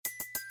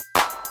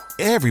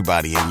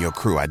Everybody in your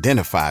crew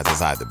identifies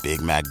as either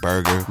Big Mac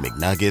Burger,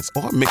 McNuggets,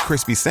 or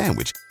McCrispy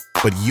Sandwich.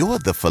 But you're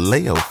the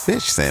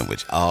Filet-O-Fish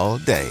Sandwich all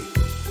day.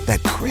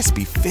 That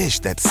crispy fish,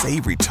 that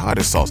savory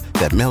tartar sauce,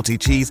 that melty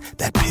cheese,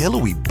 that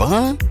pillowy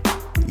bun.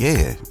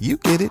 Yeah, you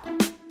get it.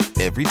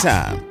 Every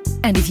time.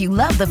 And if you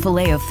love the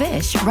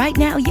Filet-O-Fish, right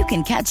now you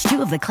can catch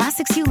two of the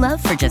classics you love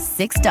for just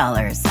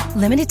 $6.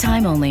 Limited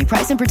time only.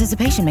 Price and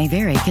participation may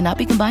vary. Cannot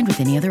be combined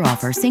with any other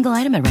offer. Single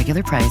item at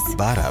regular price.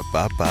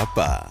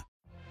 Ba-da-ba-ba-ba.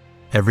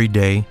 Every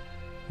day,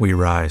 we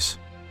rise,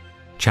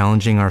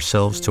 challenging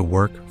ourselves to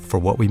work for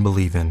what we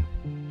believe in.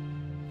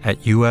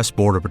 At U.S.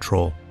 Border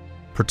Patrol,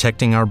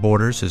 protecting our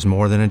borders is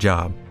more than a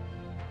job.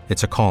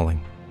 It's a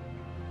calling.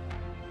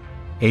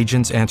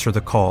 Agents answer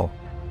the call,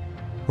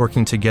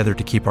 working together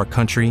to keep our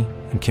country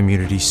and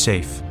communities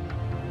safe.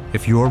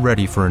 If you're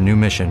ready for a new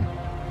mission,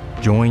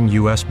 join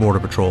U.S.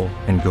 Border Patrol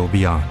and go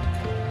beyond.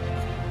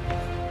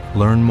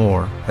 Learn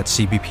more at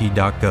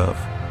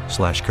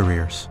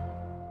cbp.gov/careers.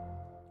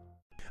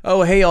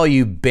 Oh, hey, all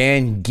you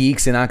band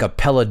geeks and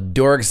acapella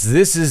dorks.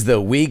 This is the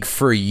week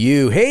for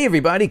you. Hey,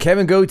 everybody.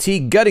 Kevin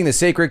Goatee, gutting the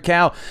sacred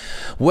cow.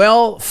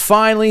 Well,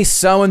 finally,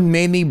 someone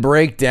made me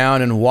break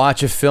down and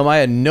watch a film I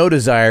had no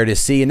desire to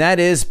see, and that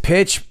is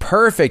Pitch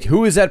Perfect.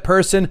 Who is that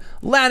person?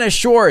 Lana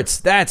Schwartz.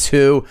 That's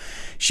who.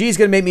 She's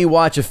going to make me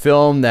watch a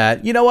film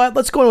that, you know what,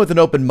 let's go in with an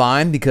open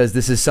mind because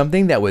this is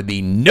something that would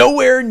be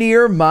nowhere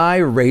near my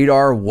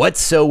radar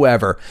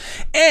whatsoever.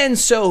 And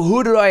so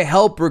who did I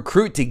help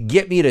recruit to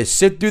get me to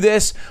sit through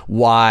this?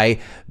 Why,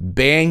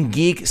 band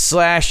geek /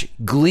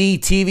 Glee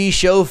TV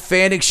show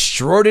fan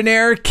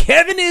extraordinaire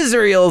Kevin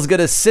Israel is going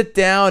to sit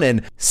down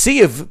and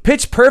see if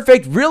Pitch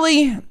Perfect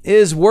really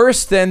is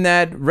worse than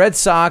that Red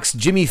Sox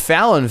Jimmy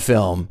Fallon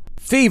film,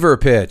 Fever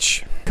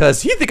Pitch.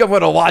 Because you think I'm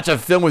going to watch a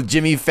film with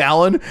Jimmy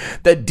Fallon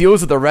that deals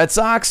with the Red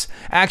Sox?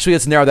 Actually,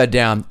 let's narrow that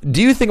down. Do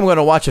you think I'm going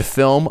to watch a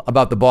film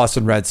about the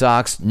Boston Red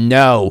Sox?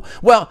 No.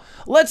 Well,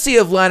 let's see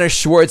if Lana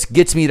Schwartz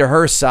gets me to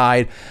her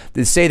side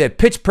to say that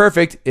Pitch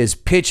Perfect is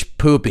pitch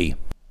poopy.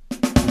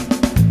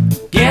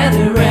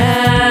 Gather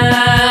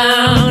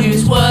round,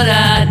 here's what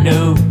I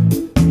know.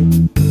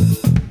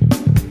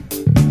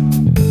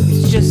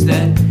 It's just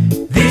that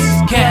this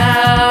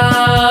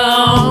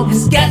cow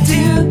has got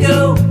to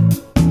go.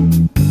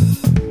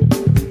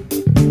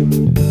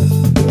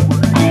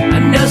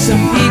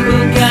 Some people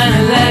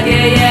kinda like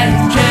it, yeah,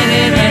 it's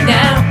trending right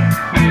now.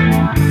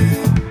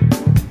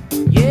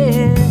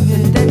 Yeah,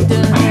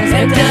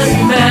 that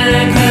doesn't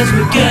matter cause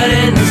we're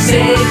gutting the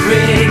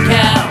sacred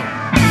cow.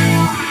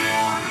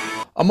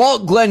 A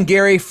malt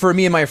Glengarry for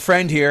me and my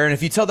friend here, and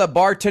if you tell that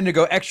bartender to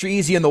go extra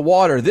easy in the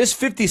water, this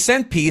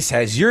 50-cent piece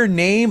has your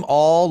name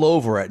all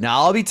over it.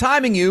 Now, I'll be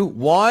timing you.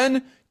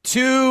 1,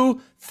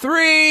 2,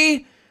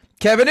 3.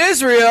 Kevin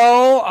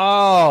Israel.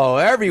 Oh,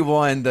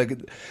 everyone.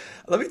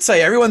 Let me tell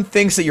you, everyone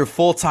thinks that you're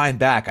full-time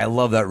back. I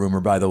love that rumor,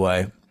 by the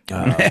way.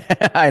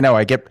 I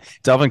know.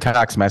 Delvin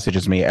Cox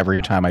messages me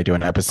every time I do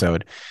an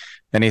episode.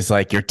 And he's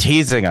like, you're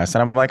teasing us.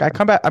 And I'm like, I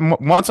come back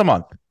once a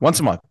month.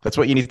 That's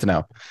what you need to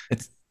know.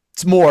 It's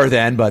more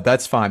than, but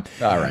that's fine.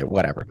 All right,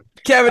 whatever.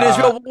 Kevin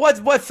Israel,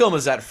 what film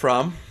is that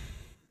from?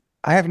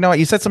 I have no.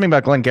 You said something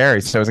about Glengarry,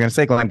 so I was going to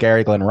say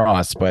Glengarry, Glen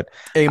Ross, but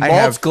a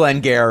malt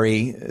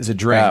Glengarry is a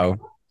drink. No,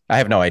 I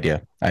have no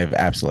idea. I have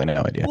absolutely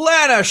no idea.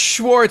 Lana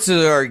Schwartz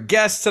is our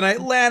guest tonight.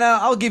 Lana,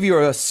 I'll give you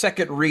a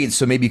second read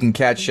so maybe you can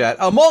catch that.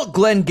 A malt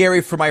Glengarry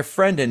for my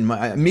friend and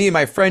me and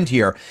my friend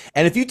here.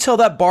 And if you tell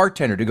that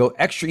bartender to go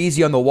extra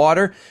easy on the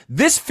water,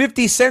 this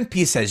 50-cent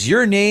piece has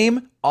your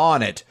name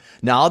on it.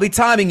 Now I'll be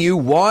timing you.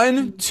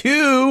 1,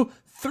 2,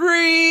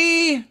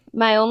 3.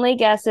 My only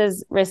guess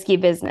is Risky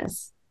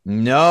Business.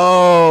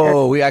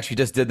 No, we actually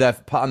just did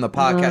that on the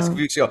podcast a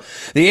few weeks ago.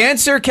 The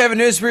answer,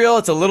 Kevin Israel,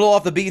 it's a little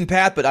off the beaten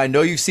path, but I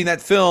know you've seen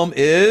that film,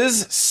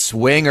 is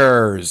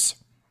Swingers.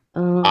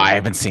 I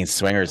haven't seen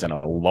Swingers in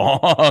a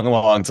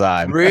long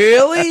time.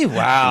 Really?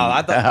 Wow.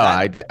 I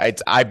thought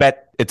I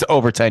bet it's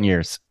over 10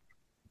 years.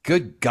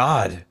 Good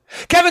God.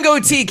 Kevin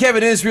Goatee,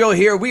 Kevin Israel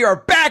here. We are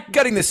back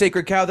gutting the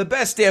sacred cow, the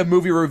best damn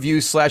movie review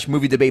 /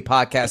 movie debate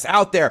podcast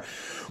out there,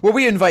 where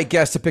we invite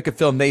guests to pick a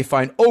film they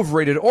find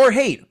overrated or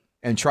hate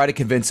and try to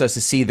convince us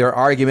to see their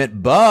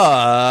argument.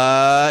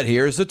 But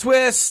here's the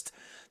twist.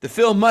 The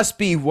film must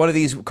be one of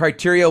these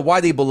criteria: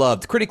 widely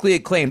beloved, critically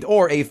acclaimed,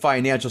 or a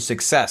financial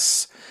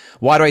success.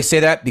 Why do I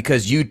say that?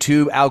 Because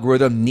YouTube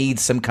algorithm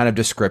needs some kind of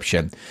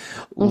description.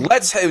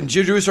 Let's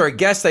introduce our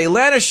guest.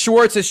 Lana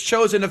Schwartz has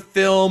chosen a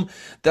film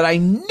that I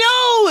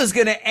know is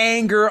going to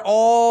anger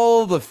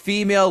all the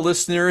female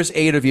listeners,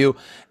 8 of you,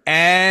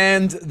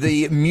 and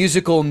the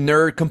musical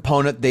nerd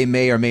component they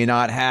may or may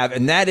not have,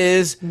 and that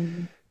is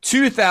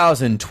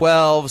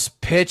 2012's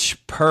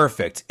Pitch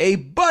Perfect, a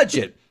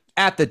budget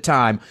at the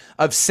time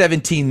of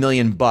 $17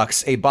 million,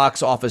 a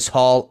box office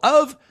haul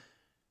of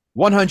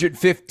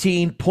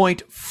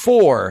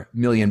 $115.4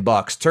 million.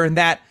 Turn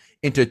that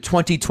into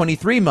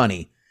 2023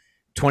 money,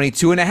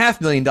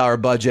 $22.5 million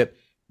budget,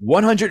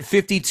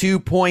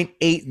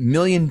 $152.8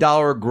 million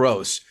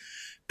gross.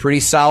 Pretty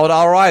solid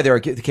ROI there,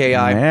 KI.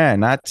 Man,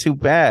 not too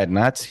bad.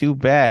 Not too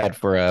bad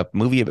for a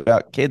movie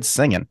about kids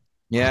singing.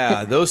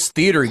 Yeah, those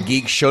theater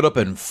geeks showed up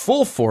in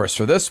full force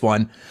for this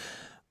one.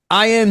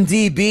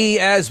 IMDb,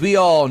 as we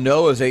all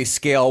know, is a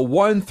scale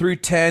 1 through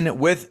 10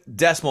 with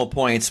decimal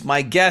points.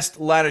 My guest,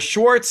 Lana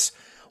Schwartz,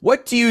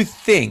 what do you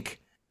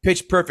think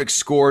Pitch Perfect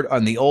scored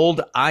on the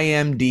old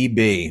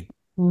IMDb?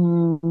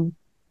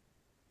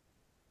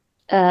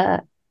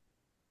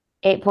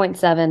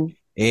 8.7.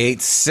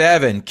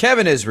 8.7.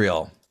 Kevin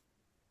Israel.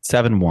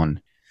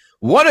 7-1.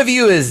 One of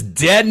you is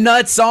dead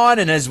nuts on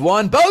and has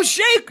won both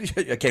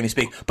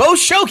both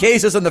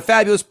showcases on the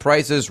fabulous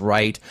Price is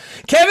Right.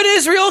 Kevin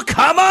Israel,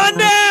 come on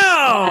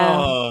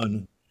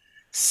down.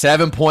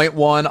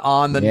 7.1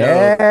 on the note.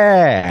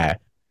 Yeah.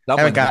 I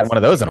haven't gotten one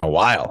of those in a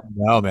while.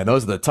 No, man,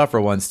 those are the tougher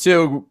ones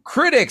too.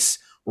 Critics,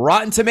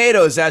 Rotten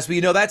Tomatoes, as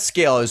we know, that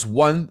scale is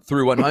 1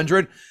 through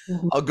 100.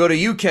 I'll go to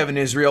you, Kevin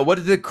Israel. What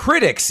did the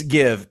critics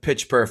give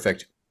Pitch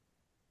Perfect?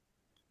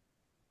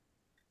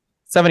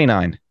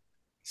 79.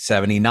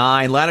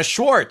 79. Lana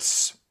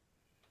Schwartz.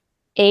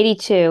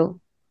 82.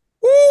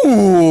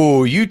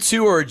 Ooh, you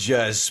two are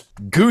just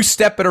goose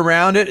stepping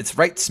around it. It's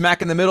right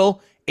smack in the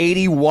middle.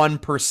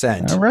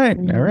 81%. All right.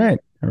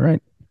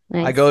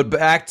 Nice. I go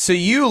back to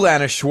you,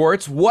 Lana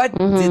Schwartz. What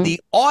did the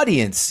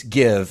audience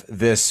give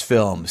this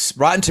film?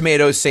 Rotten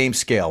Tomatoes, same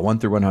scale, 1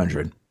 through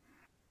 100.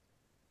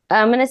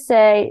 I'm going to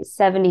say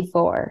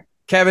 74.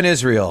 Kevin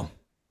Israel.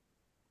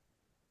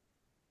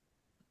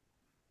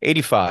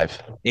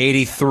 85.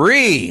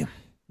 83.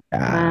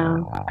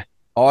 Wow.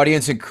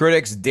 Audience and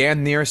critics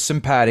damn near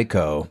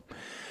simpatico.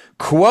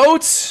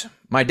 Quotes,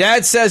 my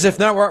dad says if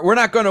not, we're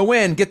not going to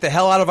win, get the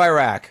hell out of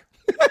Iraq.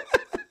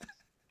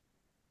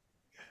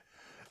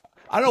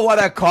 I don't know why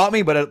that caught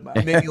me, but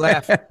it made me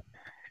laugh.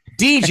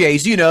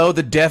 DJs, you know,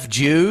 the deaf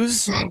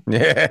Jews. Thought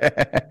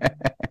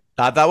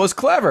that was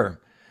clever.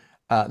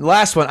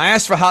 Last one, I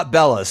asked for hot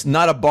bellas,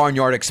 not a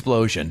barnyard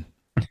explosion.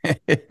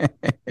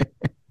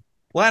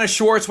 Lana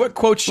Schwartz, what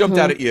quotes jumped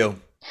out at you?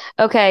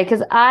 Okay,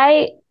 because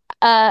I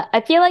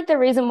feel like the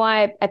reason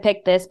why I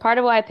picked this, part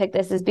of why I picked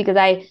this is because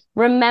I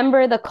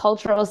remember the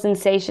cultural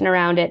sensation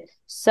around it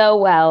so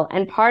well.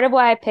 And part of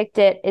why I picked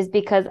it is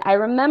because I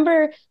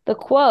remember the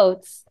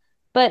quotes,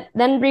 but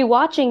then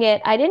rewatching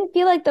it, I didn't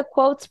feel like the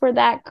quotes were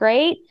that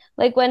great.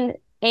 Like when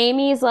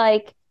Amy's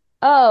like,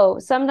 oh,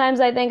 sometimes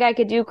I think I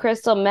could do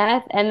crystal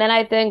meth. And then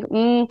I think,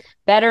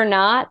 better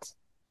not.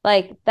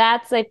 Like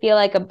that's, I feel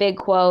like a big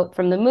quote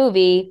from the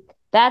movie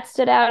that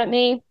stood out at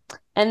me.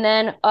 And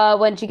then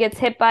when she gets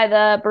hit by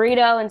the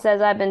burrito and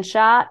says, I've been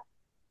shot,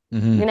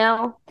 you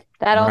know,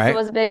 that also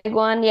was a big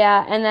one.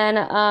 Yeah. And then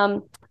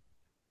I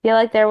feel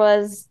like there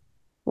was,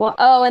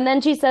 and then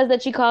she says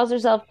that she calls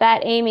herself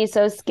Fat Amy,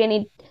 so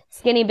skinny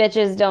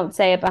bitches don't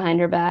say it behind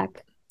her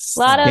back.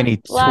 Skinny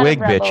twig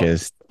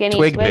bitches.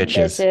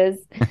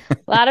 A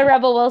lot of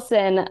Rebel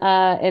Wilson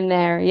in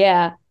there.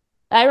 Yeah.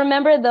 I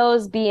remember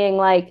those being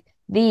like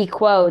the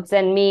quotes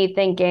and me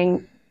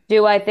thinking,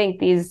 do I think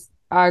these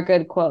are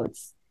good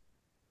quotes?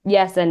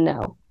 Yes and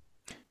no.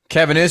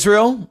 Kevin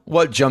Israel,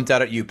 what jumped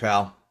out at you,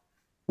 pal?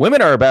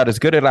 Women are about as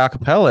good at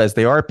acapella as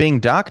they are at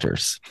being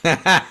doctors. Organized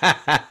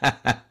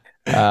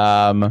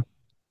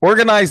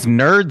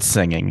nerd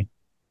singing.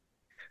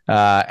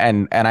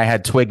 And I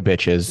had twig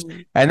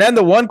bitches. And then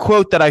the one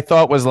quote that I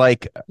thought was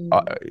like,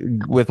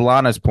 with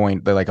Lana's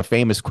point, like a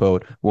famous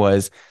quote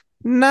was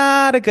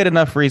not a good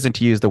enough reason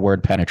to use the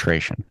word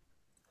penetration.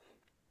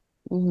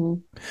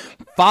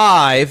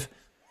 5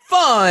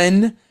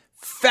 fun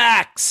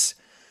facts.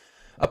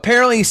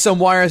 Apparently, some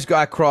wires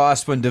got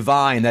crossed when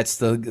Divine, that's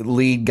the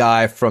lead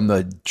guy from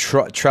the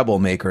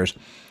Troublemakers,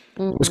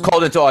 was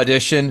called into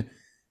audition.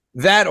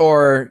 That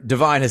or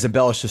Divine has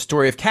embellished the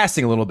story of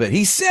casting a little bit.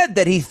 He said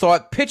that he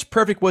thought Pitch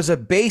Perfect was a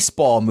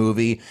baseball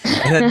movie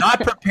and had not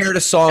prepared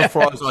a song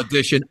for his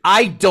audition.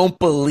 I don't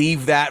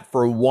believe that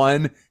for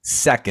 1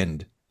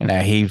 second. Nah,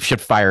 he should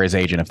fire his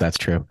agent if that's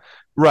true.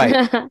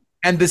 Right.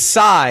 And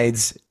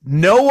besides,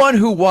 no one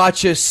who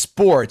watches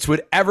sports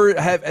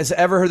has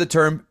ever heard the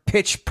term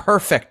pitch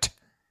perfect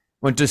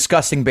when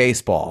discussing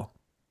baseball.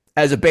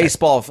 As a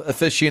baseball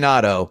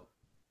aficionado,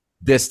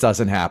 this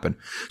doesn't happen.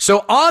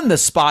 So on the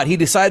spot, he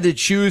decided to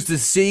choose to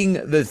sing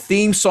the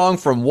theme song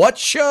from what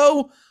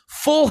show?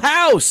 Full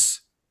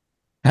House.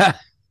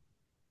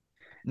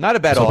 Not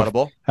a bad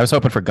audible. I was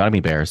hoping for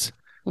Gummy Bears.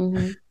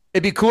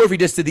 It'd be cool if he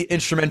just did the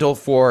instrumental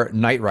for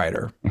Knight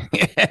Rider.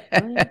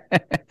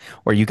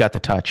 Where you got the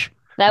touch.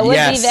 That would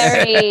be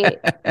very,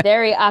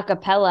 very a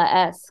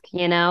cappella-esque,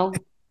 you know?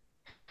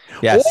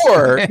 Yes.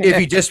 Or if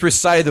he just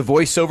recited the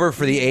voiceover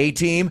for the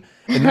A-Team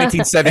in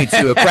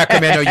 1972, a crack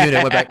commando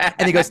unit went back,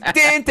 and he goes,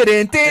 din,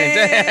 din, din,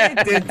 din,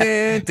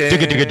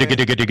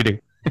 din.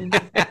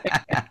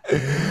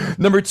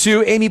 Number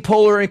 2, Amy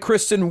Poehler and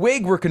Kristen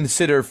Wiig were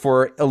considered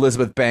for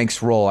Elizabeth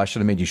Banks' role. I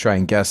should have made you try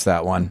and guess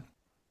that one.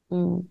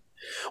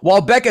 While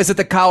Becca's at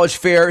the college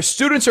fair,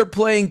 students are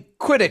playing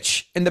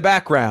Quidditch in the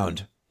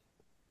background.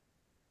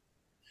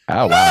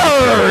 Oh,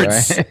 wow.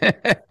 Nerds!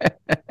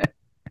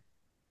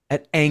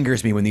 It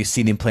angers me when you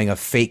see them playing a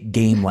fake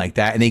game like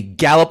that and they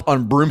gallop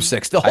on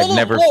broomsticks. The whole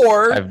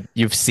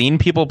You've seen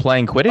people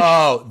playing Quidditch?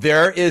 Oh,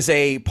 there is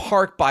a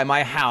park by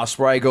my house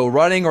where I go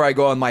running or I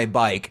go on my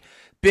bike.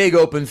 Big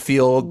open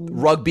field,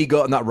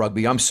 not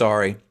rugby, I'm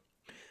sorry.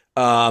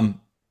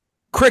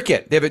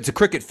 Cricket. It's a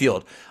cricket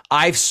field.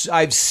 I've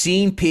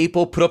seen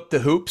people put up the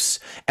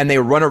hoops and they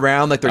run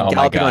around like they're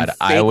galloping on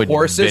fake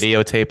horses. I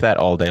would videotape that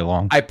all day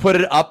long. I put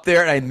it up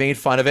there and I made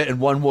fun of it. And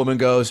one woman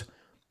goes,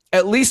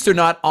 "At least they're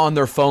not on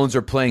their phones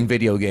or playing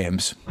video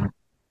games."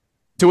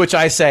 To which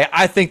I say,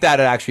 I think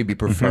that'd actually be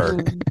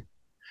preferred.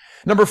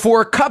 Number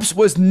 4, Cups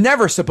was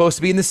never supposed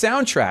to be in the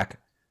soundtrack.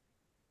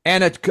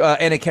 Anna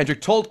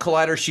Kendrick told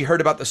Collider she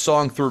heard about the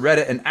song through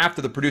Reddit, and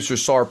after the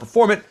producers saw her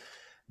perform it,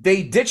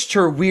 they ditched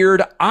her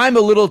weird "I'm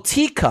a Little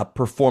Teacup"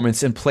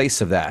 performance in place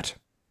of that.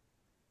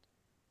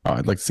 Oh,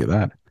 I'd like to see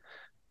that.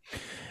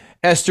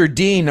 Esther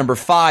Dean, number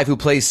 5, who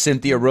plays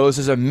Cynthia Rose,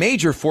 is a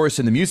major force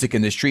in the music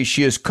industry.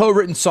 She has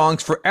co-written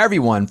songs for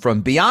everyone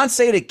from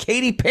Beyonce to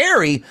Katy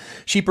Perry.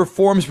 She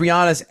performs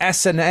Rihanna's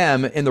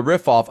S&M in the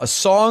Riff Off, a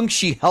song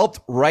she helped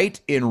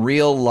write in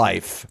real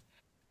life.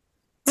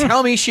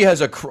 Tell me she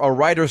has a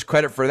writer's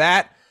credit for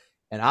that,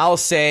 and I'll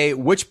say,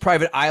 which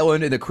private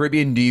island in the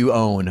Caribbean do you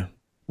own?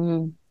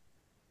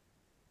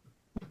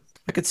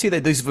 I could see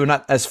that these were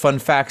not as fun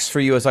facts for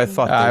you as I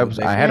thought they would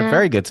be. I had a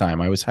very good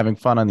time. I was having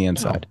fun on the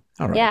inside.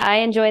 All right. Yeah, I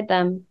enjoyed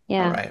them.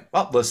 Yeah. All right.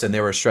 Well, listen,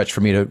 they were a stretch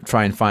for me to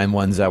try and find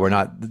ones that were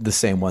not the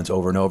same ones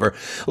over and over.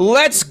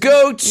 Let's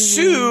go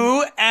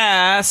to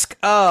Ask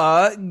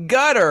a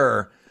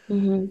Gutter.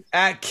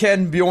 At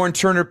Ken Bjorn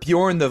Turner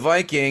Bjorn the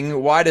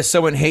Viking. Why does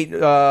someone hate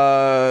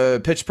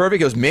Pitch Perfect? He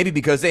goes, maybe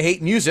because they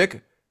hate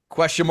music. ?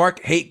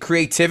 Hate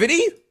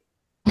creativity?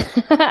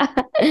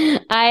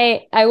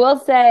 I will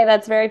say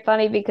that's very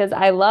funny because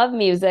I love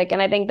music,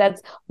 and I think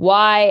that's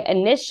why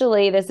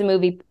initially this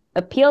movie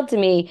appealed to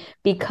me,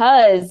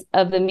 because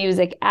of the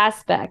music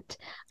aspect.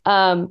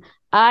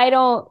 I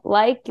don't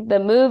like the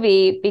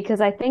movie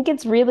because I think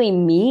it's really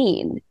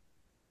mean.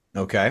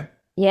 Okay.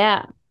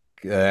 Yeah.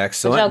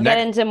 Excellent. Which I'll get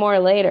into more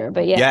later,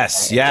 but yeah.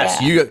 Yes. Yeah.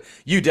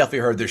 You definitely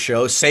heard the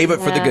show. Save it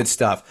for the good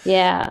stuff.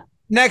 Yeah.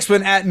 Next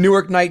one, at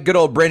Newark Night, good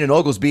old Brandon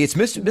Oglesby. It's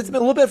been a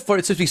little bit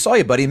since we saw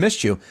you, buddy.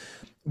 Missed you.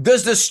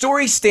 Does the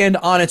story stand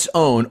on its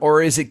own,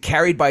 or is it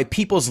carried by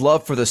people's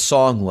love for the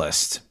song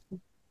list?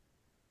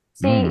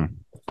 See,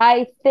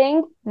 I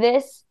think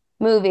this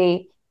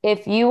movie,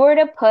 if you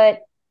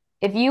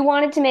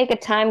wanted to make a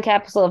time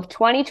capsule of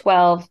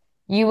 2012,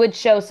 you would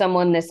show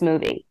someone this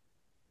movie.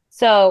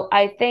 So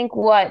I think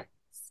what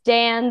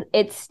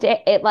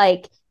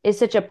is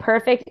such a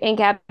perfect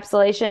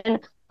encapsulation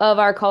of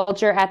our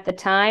culture at the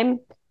time.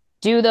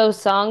 Do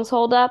those songs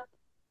hold up?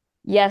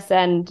 Yes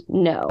and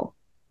no.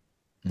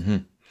 Yeah.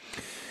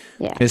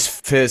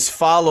 His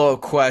follow-up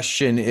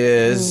question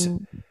is,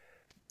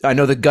 I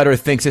know the Gutter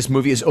thinks this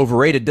movie is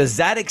overrated. Does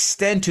that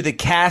extend to the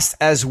cast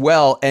as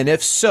well? And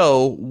if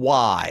so,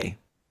 why?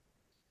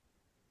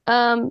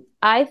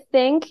 I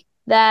think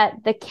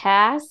that the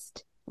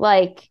cast,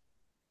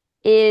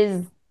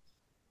 is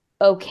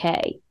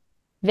okay.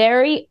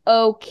 Very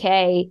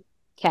okay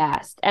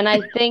cast. And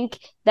I think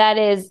that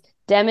is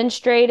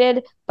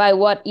demonstrated by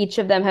what each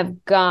of them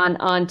have gone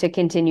on to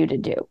continue to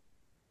do.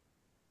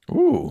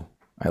 Ooh,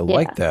 I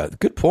like that.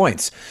 Good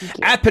points.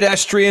 At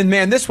Pedestrian,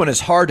 man, this one is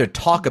hard to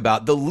talk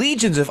about. The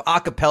legions of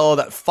acapella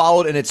that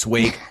followed in its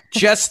wake,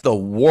 just the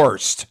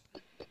worst.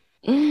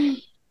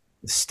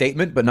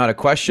 Statement, but not a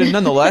question.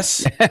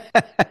 Nonetheless,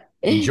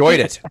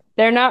 enjoyed it.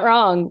 They're not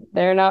wrong.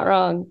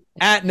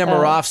 At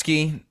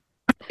Nemirovsky,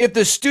 if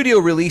the studio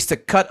released a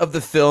cut of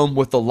the film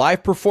with the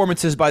live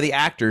performances by the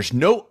actors,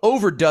 no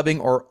overdubbing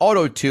or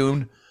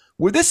auto-tune,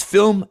 would this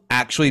film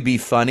actually be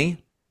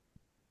funny?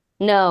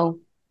 No.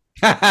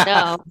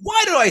 No.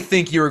 Why did I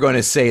think you were going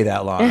to say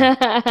that,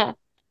 Lana?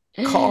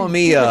 Call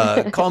me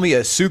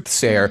a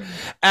soothsayer.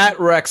 At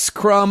Rex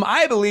Crumb,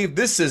 I believe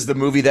this is the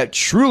movie that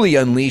truly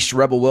unleashed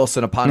Rebel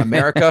Wilson upon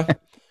America.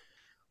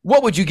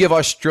 What would you give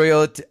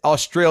Australia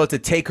to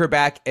take her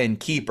back and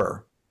keep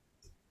her?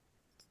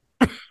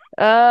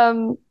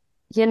 I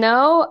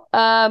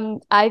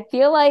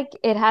feel like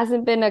it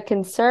hasn't been a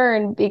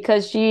concern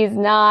because she's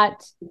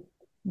not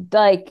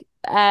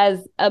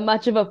as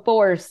much of a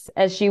force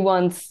as she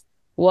once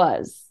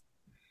was.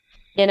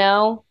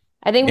 I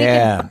think we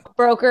could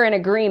broker an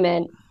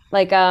agreement,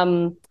 like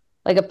a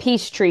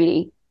peace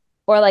treaty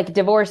or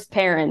divorced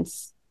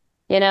parents.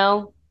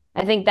 I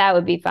think that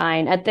would be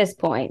fine at this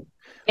point,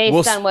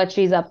 based on what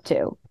she's up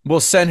to. We'll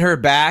send her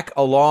back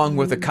along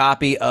with a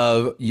copy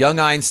of Young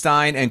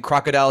Einstein and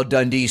Crocodile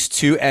Dundee's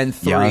 2 and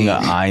 3. Young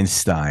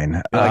Einstein.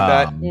 You like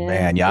that? Yeah,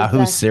 man,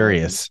 Yahoo's exactly.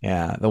 serious.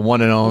 Yeah, the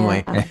one and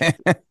only.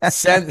 Yeah.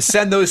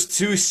 Send those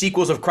 2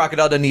 sequels of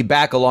Crocodile Dundee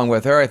back along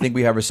with her. I think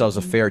we have ourselves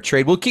a fair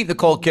trade. We'll keep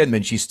Nicole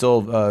Kidman. She's still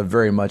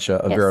very much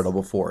a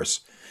veritable force.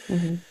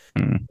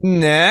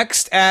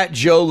 Next, at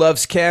Joe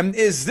Loves Chem,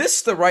 is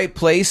this the right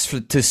place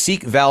to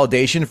seek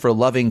validation for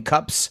loving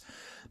Cups?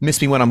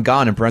 Miss me when I'm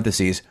gone, in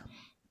parentheses.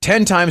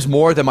 10 times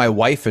more than my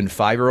wife and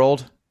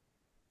 5-year-old?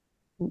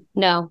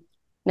 No.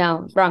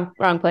 No,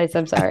 wrong place.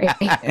 I'm sorry.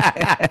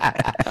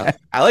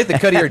 I like the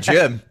cut of your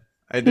gym.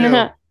 I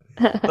do.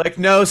 Like,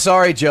 no,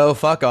 sorry, Joe.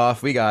 Fuck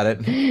off. We got it.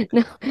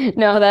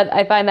 No, that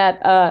I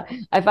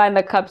find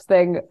the cups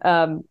thing.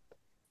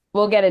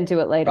 We'll get into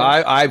it later.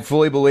 I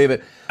fully believe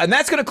it. And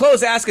that's going to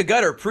close Ask a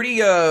Gutter.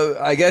 Pretty,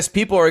 I guess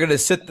people are going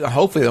to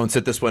hopefully they don't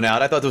sit this one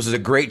out. I thought this was a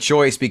great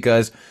choice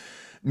because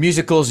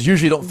musicals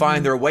usually don't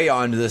find their way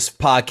onto this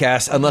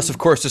podcast unless, of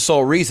course, the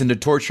sole reason to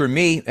torture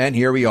me. And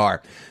here we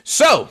are.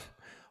 So,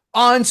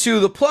 on to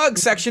the plug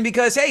section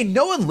because, hey,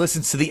 no one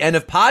listens to the end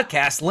of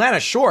podcasts. Lana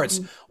Schwartz,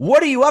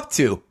 what are you up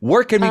to?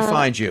 Where can we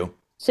find you?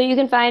 So you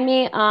can find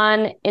me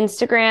on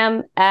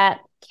Instagram at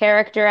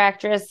character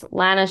actress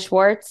Lana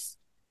Schwartz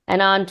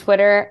and on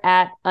Twitter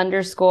at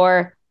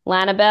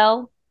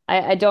 _LanaBell.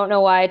 I don't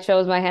know why I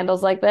chose my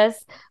handles like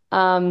this.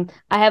 I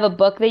have a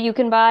book that you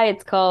can buy.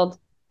 It's called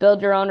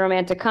Build Your Own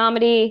Romantic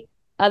Comedy.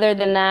 Other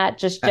than that,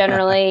 just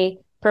generally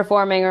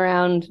performing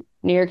around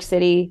New York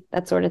City,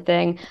 that sort of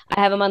thing. I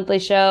have a monthly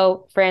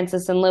show,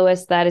 Francis and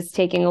Lewis, that is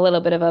taking a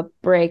little bit of a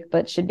break,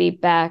 but should be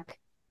back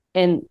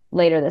in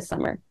later this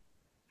summer.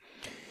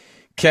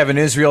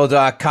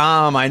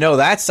 KevinIsrael.com. I know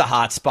that's the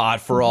hot spot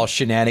for all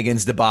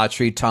shenanigans,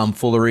 debauchery,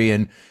 tomfoolery,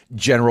 and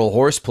general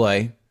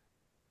horseplay.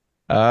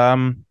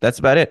 That's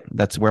about it.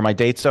 That's where my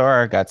dates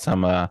are. I got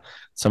some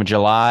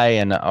July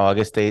and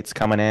August dates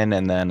coming in,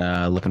 and then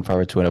looking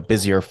forward to a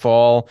busier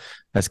fall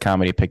as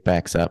comedy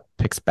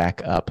picks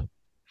back up.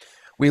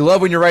 We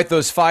love when you write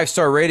those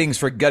 5-star ratings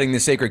for Gutting the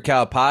Sacred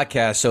Cow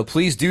podcast, so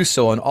please do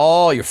so on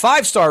all your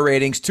 5-star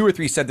ratings, 2 or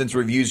 3 sentence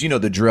reviews, you know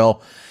the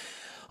drill.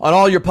 On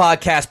all your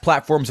podcast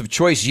platforms of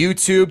choice,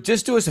 YouTube,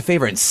 just do us a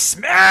favor and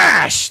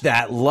smash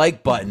that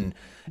like button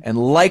and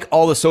like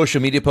all the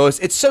social media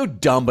posts. It's so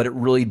dumb, but it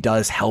really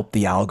does help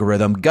the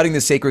algorithm. Gutting the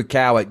Sacred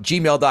Cow at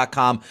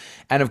gmail.com.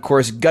 And of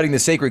course, Gutting the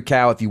Sacred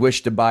Cow if you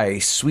wish to buy a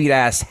sweet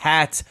ass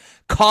hat,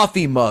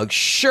 coffee mug,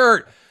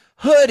 shirt,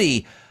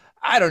 hoodie,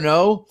 I don't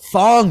know,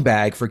 thong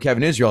bag for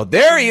Kevin Israel.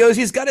 There he is.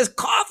 He's got his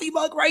coffee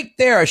mug right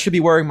there. I should be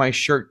wearing my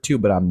shirt too,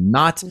 but I'm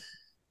not.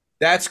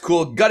 That's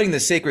cool.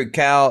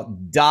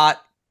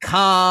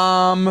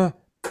 GuttingtheSacredCow.com.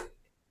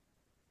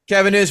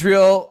 Kevin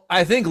Israel,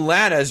 I think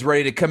Lana is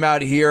ready to come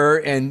out here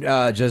and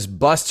just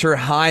bust her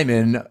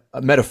hymen,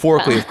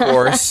 metaphorically, of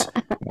course.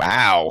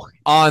 Wow.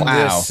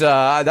 This,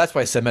 that's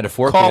why I said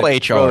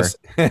metaphorically. Call HR.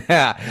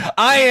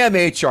 I am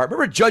HR.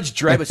 Remember Judge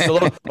Dredd was still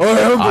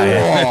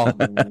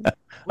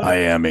I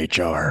am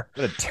HR.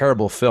 What a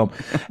terrible film.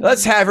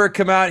 Let's have her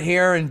come out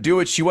here and do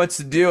what she wants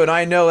to do. And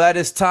I know that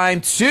is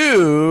time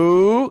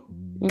to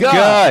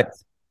gut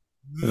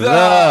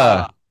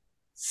the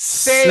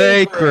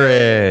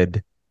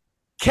sacred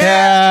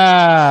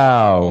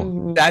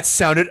cow. That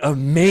sounded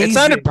amazing. It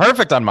sounded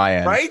perfect on my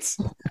end. Right?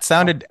 It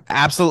sounded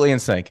absolutely in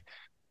sync.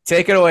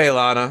 Take it away,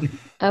 Lana.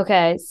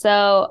 Okay,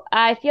 so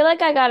I feel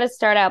like I got to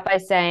start out by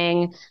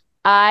saying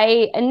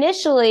I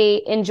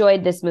initially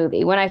enjoyed this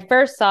movie when I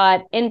first saw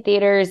it in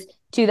theaters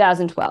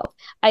 2012.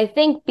 I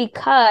think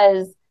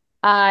because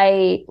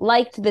I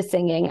liked the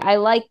singing, I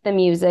liked the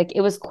music. It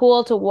was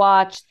cool to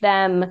watch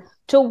them,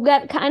 to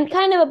get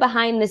kind of a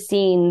behind the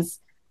scenes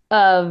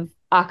of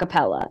a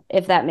cappella,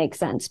 if that makes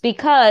sense.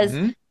 Because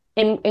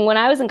in when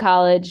I was in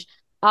college,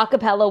 a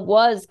cappella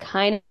was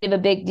kind of a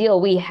big deal.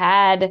 We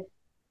had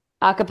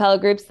a cappella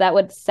groups that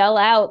would sell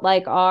out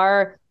like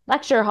our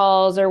lecture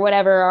halls or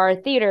whatever, our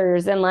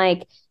theaters, and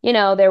like, you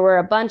know, there were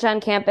a bunch on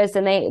campus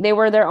and they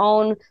were their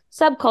own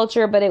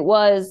subculture, but it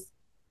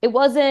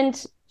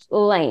wasn't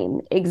lame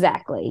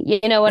exactly,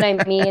 you know what I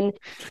mean?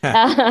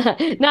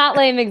 Not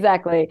lame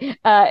exactly,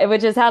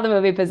 which is how the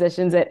movie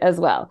positions it as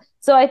well.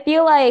 So I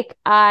feel like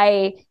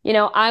I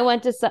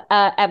went to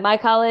at my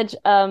college,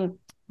 the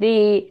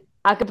male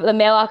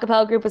a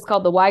cappella group was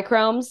called the Y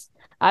Chromes.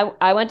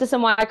 I went to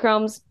some Y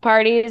Chromes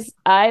parties.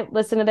 I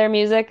listened to their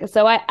music,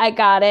 so I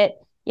got it.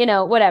 You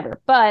know,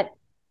 whatever. But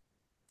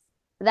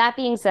that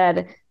being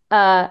said,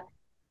 I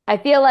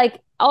feel like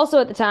also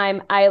at the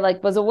time I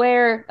was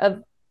aware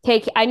of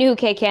I knew who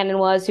Kay Cannon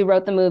was, who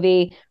wrote the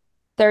movie,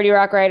 30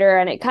 Rock writer,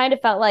 and it kind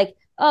of felt like,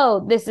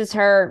 oh, this is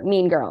her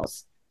Mean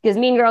Girls, because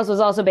Mean Girls was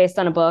also based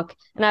on a book,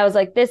 and I was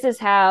like, this is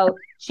how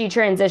she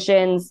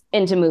transitions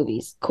into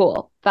movies.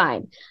 Cool,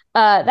 fine.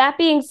 That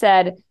being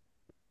said,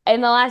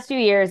 in the last few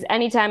years,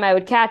 anytime I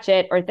would catch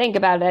it or think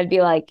about it, I'd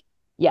be like,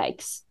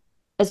 yikes.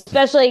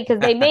 Especially because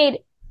they made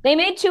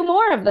 2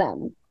 more of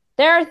them.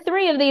 There are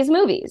 3 of these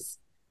movies.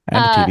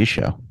 And a TV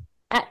show.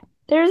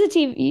 There's a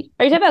TV.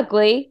 Are you talking about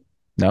Glee?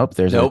 Nope.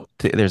 There's a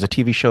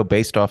TV show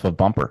based off of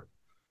Bumper.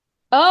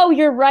 Oh,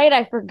 you're right.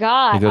 I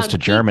forgot. He goes to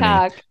Germany.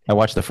 Peacock. I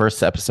watched the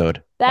first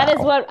episode. That is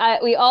what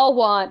we all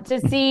want, to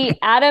see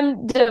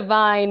Adam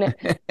Devine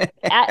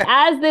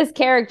as this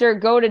character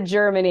go to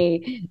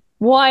Germany.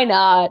 Why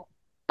not?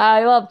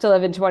 I love to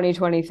live in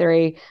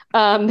 2023.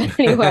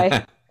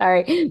 Anyway. All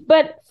right.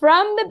 But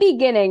from the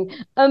beginning,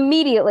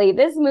 immediately,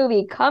 this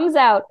movie comes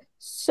out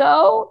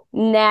so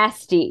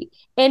nasty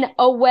in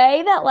a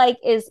way that like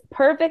is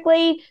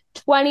perfectly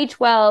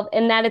 2012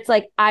 in that it's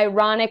like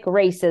ironic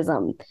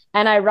racism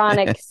and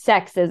ironic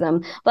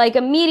sexism. Like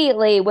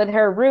immediately with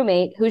her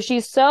roommate, who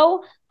she's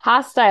so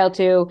hostile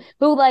to,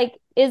 who like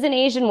is an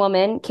Asian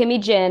woman,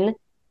 Kimmy Jin,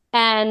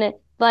 and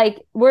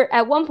like we're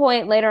at one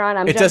point later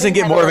on. It doesn't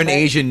get more of an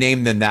Asian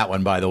name than that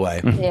one, by the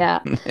way. Yeah,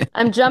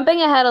 I'm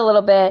jumping ahead a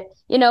little bit.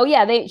 You know,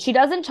 yeah, she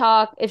doesn't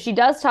talk. If she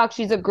does talk,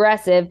 she's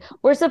aggressive.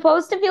 We're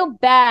supposed to feel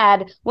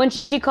bad when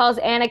she calls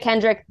Anna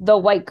Kendrick the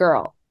white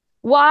girl.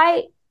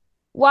 Why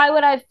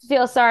would I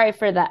feel sorry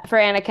for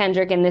Anna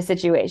Kendrick in this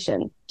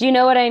situation? Do you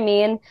know what I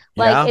mean?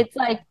 Like,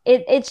 yeah.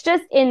 It's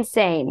just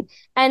insane.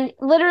 And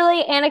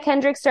literally Anna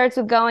Kendrick starts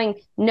with going,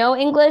 no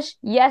English,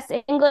 yes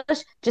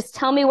English, just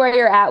tell me where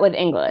you're at with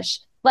English.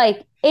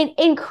 Like,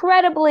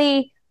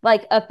 incredibly,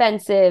 like,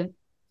 offensive.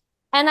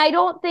 And I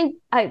don't think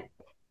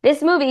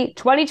this movie,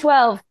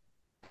 2012,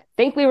 I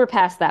think we were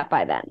past that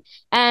by then.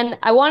 And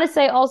I want to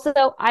say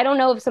also, I don't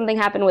know if something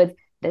happened with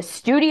the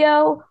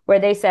studio where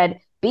they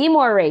said, be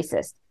more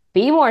racist,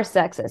 be more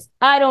sexist.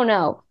 I don't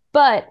know.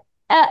 But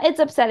it's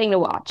upsetting to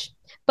watch.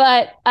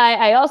 But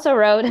I also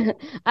wrote,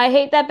 I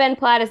hate that Ben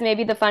Platt is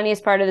maybe the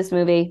funniest part of this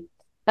movie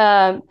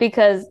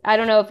because I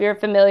don't know if you're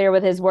familiar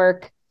with his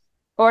work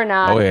or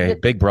not. Oh, yeah,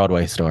 big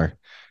Broadway star.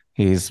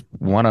 He's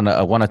won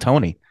a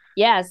Tony.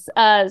 Yes.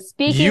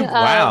 Speaking of...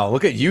 Wow,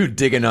 look at you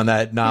digging on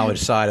that knowledge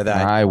side of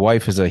that. My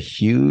wife is a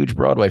huge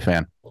Broadway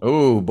fan.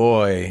 Oh,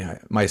 boy.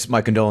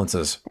 My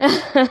condolences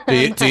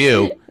to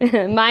you.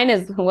 Mine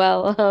as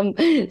well.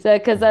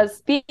 Because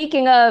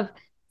speaking of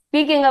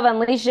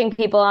unleashing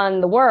people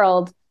on the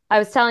world, I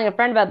was telling a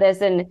friend about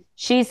this, and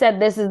she said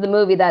this is the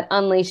movie that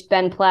unleashed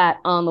Ben Platt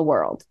on the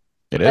world.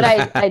 It is.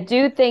 But I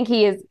do think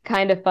he is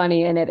kind of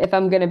funny in it, if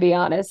I'm going to be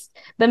honest.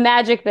 The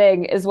magic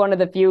thing is one of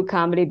the few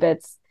comedy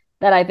bits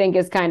that I think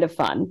is kind of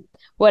fun.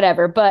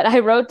 Whatever. But I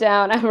wrote,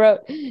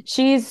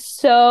 she's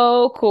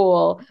so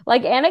cool.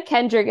 Like Anna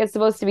Kendrick is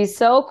supposed to be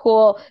so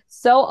cool,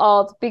 so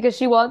alt, because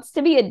she wants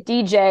to be a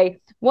DJ.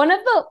 One of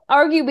the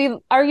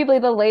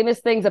arguably the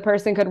lamest things a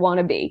person could want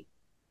to be,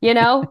 you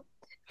know?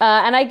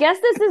 And I guess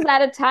this is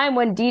at a time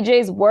when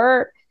DJs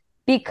were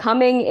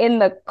becoming in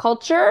the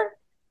culture.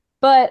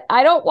 But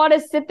I don't want to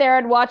sit there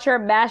and watch her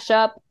mash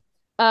up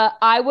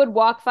I Would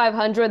Walk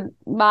 500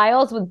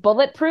 Miles with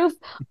Bulletproof.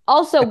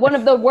 Also, one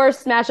of the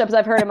worst mashups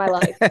I've heard in my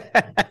life.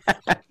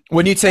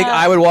 When you take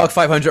I Would Walk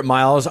 500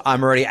 Miles,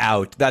 I'm already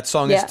out. That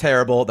song is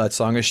terrible. That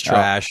song is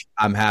trash.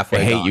 I'm halfway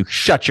I hate gone. you.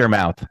 Shut your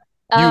mouth.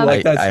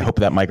 I hope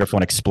that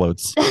microphone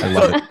explodes. I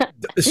love it.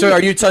 So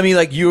are you telling me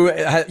like you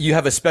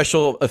have a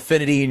special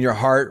affinity in your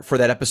heart for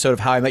that episode of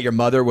How I Met Your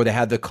Mother where they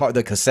had the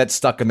cassette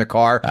stuck in the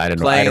car? I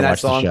didn't watch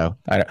song? the show.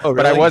 Really?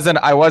 But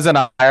I was in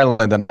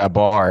Ireland in a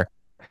bar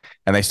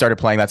and they started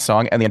playing that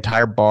song and the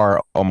entire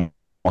bar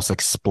almost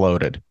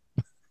exploded.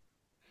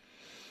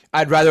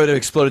 I'd rather it have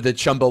exploded the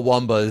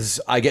Chumbawambas.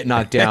 I get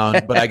knocked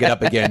down, but I get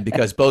up again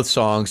because both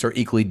songs are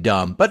equally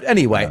dumb. But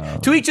anyway,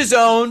 to each his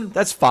own.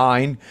 That's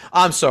fine.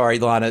 I'm sorry,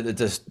 Lana. We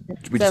just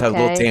had a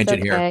little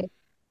tangent here.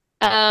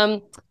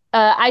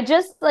 I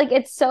just like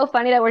it's so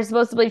funny that we're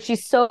supposed to believe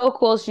she's so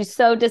cool. She's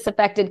so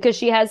disaffected because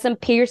she has some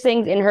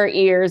piercings in her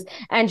ears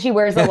and she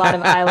wears a lot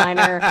of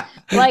eyeliner.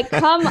 Like,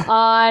 come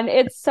on,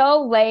 it's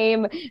so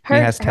lame. She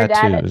has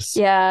tattoos.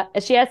 She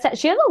has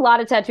a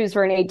lot of tattoos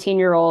for an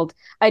 18-year-old.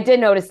 I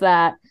did notice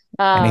that.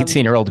 An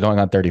 18-year-old going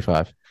on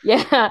 35.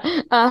 Yeah.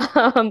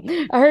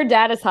 Her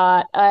dad is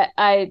hot.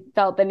 I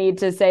felt the need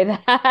to say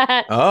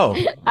that. Oh,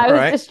 I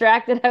was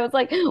distracted. I was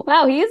like,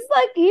 wow, he's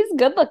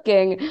good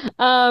looking.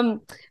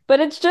 But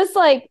it's just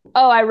like,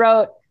 I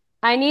wrote,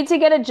 I need to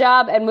get a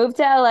job and move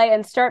to LA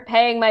and start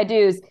paying my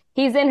dues.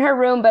 He's in her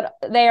room, but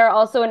they are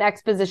also in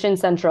Exposition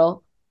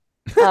Central.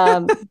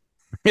 Because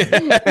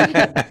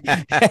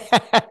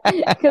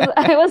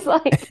I was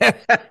like,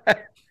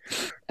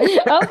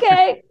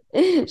 okay.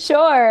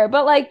 Sure,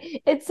 but like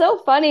it's so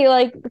funny,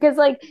 like because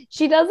like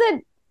she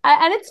doesn't,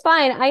 and it's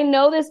fine. I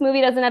know this movie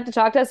doesn't have to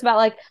talk to us about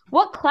like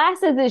what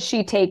classes is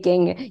she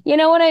taking. You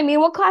know what I mean?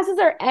 What classes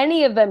are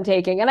any of them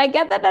taking? And I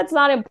get that that's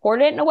not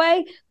important in a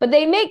way, but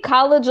they make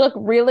college look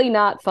really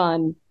not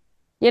fun.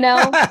 You know,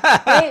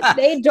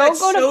 they don't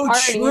go to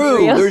parties.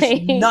 True.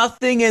 Really. There's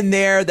nothing in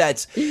there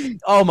that's.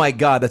 Oh my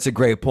God, that's a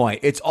great point.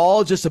 It's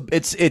all just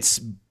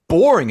it's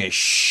boring as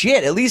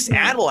shit. At least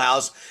Animal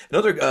House,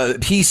 another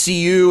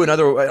PCU,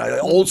 another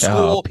old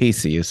school. Oh,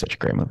 PCU is such a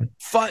great movie.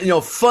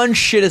 Fun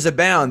shit is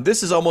abound.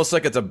 This is almost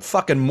like it's a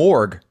fucking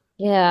morgue.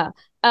 Yeah.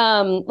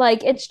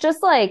 Like it's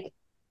just like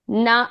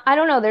not. I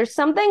don't know. There's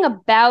something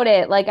about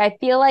it. Like I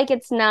feel like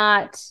it's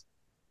not.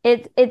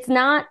 It's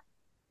not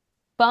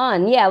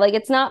fun. Yeah. Like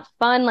it's not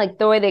fun. Like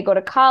the way they go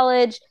to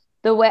college,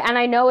 the way, and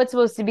I know it's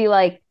supposed to be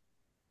like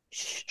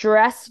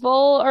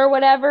stressful or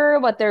whatever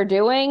what they're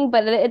doing,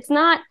 but it's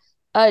not.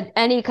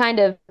 Any kind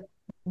of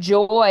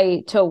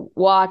joy to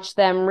watch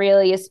them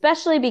really,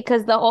 especially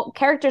because the whole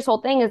character's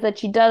whole thing is that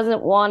she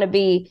doesn't want to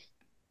be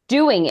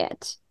doing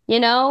it, you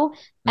know?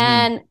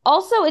 And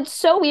also, it's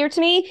so weird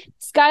to me.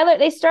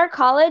 They start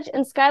college,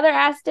 and Skylar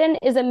Astin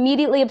is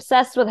immediately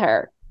obsessed with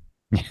her.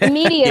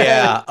 Immediately.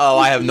 Yeah. Oh,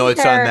 I have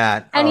notes on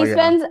that. And he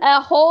spends a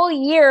whole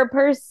year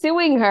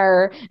pursuing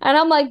her. And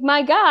I'm like,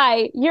 my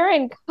guy, you're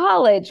in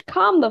college.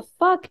 Calm the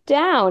fuck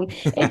down.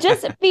 It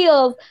just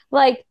feels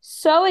like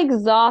so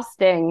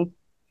exhausting.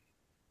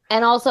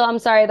 And also, I'm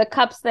sorry, the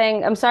cups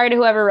thing. I'm sorry to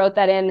whoever wrote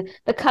that in.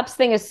 The cups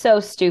thing is so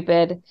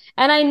stupid.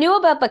 And I knew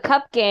about the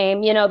cup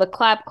game, the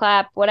clap,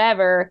 clap,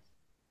 whatever,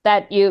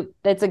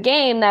 it's a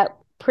game that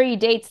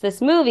predates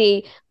this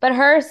movie. But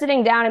her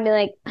sitting down and being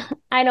like,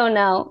 I don't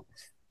know.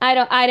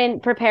 I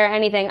didn't prepare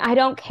anything. I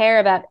don't care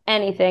about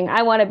anything.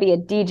 I want to be a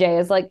DJ.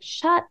 Is like,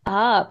 shut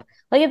up.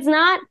 Like, it's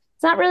not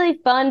really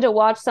fun to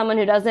watch someone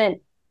who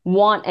doesn't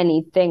want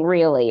anything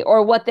really,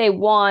 or what they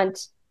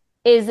want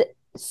is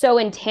so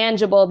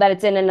intangible that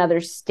it's in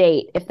another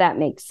state, if that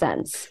makes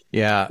sense.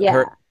 Yeah.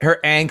 Her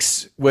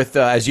angst with,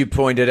 as you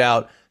pointed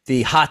out,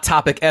 the Hot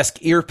Topic-esque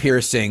ear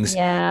piercings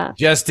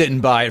just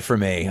didn't buy it for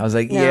me. I was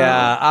like,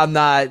 I'm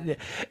not.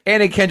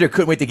 Anna Kendrick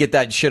couldn't wait to get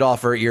that shit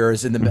off her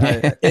ears in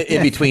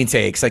in between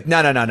takes. Like,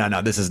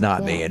 no, this is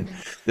not me. And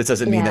this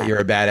doesn't mean that you're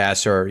a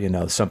badass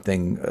or,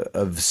 something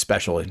of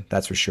special.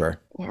 That's for sure.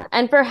 Yeah.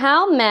 And for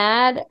how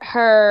mad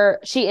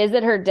she is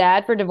at her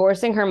dad for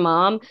divorcing her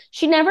mom,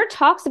 she never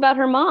talks about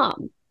her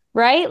mom,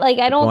 right? Like,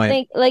 I don't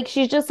think, like,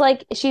 she's just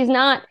like, she's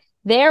not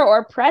there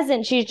or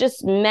present. She's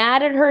just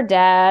mad at her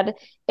dad.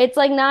 It's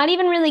like not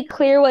even really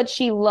clear what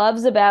she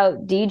loves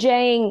about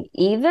DJing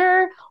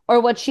either,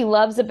 or what she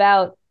loves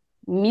about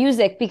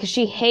music, because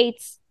she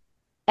hates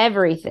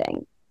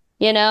everything,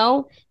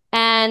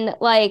 And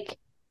like,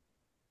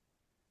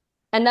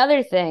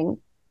 another thing,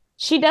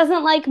 she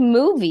doesn't like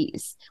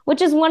movies,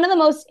 which is one of the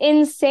most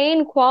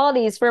insane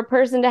qualities for a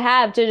person to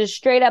have, to just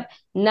straight up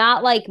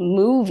not like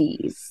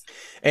movies.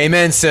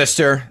 Amen,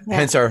 sister. Yeah.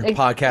 Hence our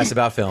podcast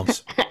about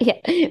films.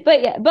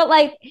 But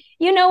like,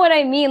 you know what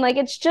I mean? Like,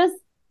 it's just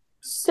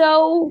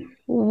so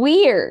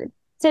weird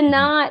to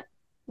not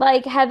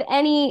like have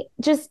any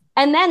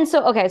and then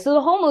so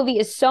the whole movie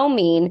is so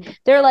mean.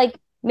 They're like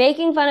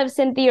making fun of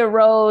Cynthia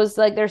Rose,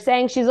 like they're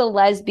saying she's a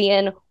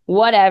lesbian,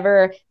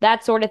 whatever,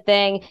 that sort of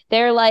thing.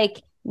 They're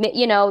like,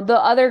 the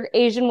other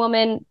Asian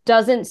woman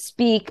doesn't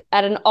speak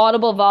at an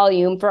audible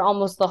volume for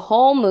almost the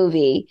whole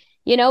movie.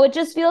 It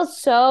just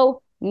feels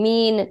so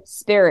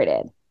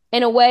mean-spirited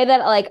in a way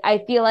that, like, I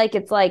feel like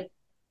it's like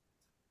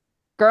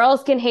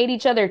girls can hate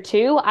each other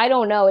too. I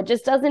don't know. It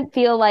just doesn't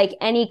feel like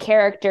any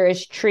character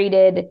is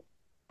treated,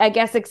 I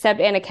guess, except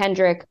Anna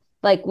Kendrick,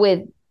 like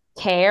with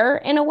care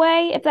in a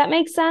way, if that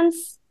makes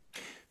sense.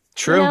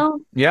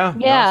 True. Yeah.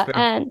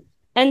 No,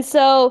 and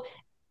so,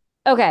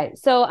 okay.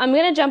 So I'm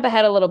going to jump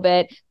ahead a little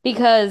bit,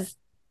 because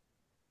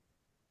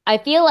I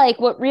feel like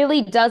what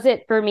really does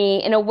it for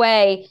me in a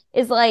way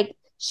is like,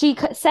 she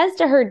says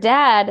to her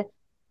dad,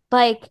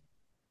 like,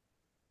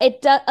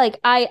 it does, like,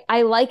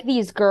 I like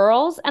these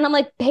girls. And I'm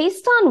like,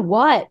 based on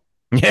what?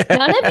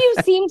 None of you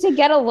seem to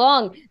get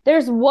along.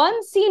 There's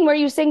one scene where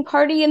you sing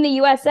Party in the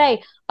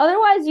USA.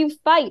 Otherwise, you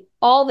fight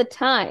all the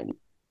time.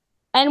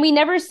 And we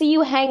never see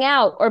you hang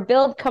out or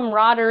build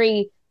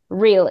camaraderie,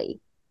 really.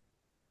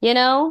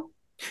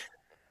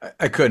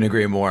 I couldn't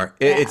agree more.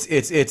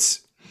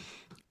 It's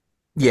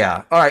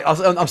yeah. All right.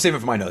 I'm saving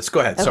for my notes.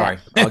 Go ahead. Okay. Sorry.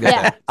 I'll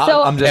get that.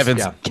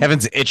 So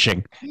Kevin's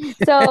itching.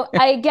 So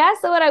I guess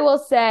what I will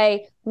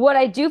say, what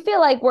I do feel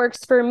like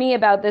works for me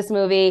about this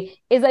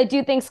movie is I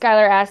do think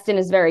Skylar Astin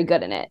is very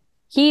good in it.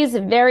 He's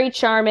very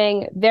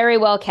charming, very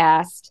well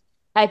cast.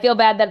 I feel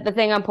bad that the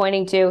thing I'm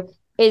pointing to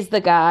is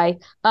the guy.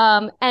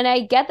 And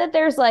I get that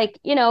there's like,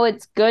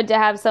 it's good to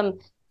have some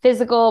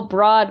physical,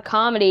 broad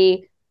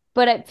comedy,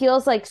 but it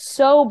feels like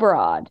so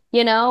broad,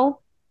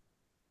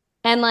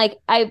 And like,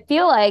 I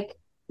feel like,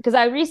 because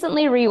I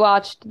recently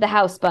rewatched The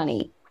House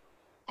Bunny.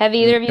 Have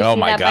either of you seen that? Oh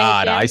my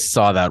God, I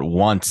saw that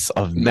once.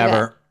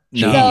 Never.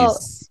 No.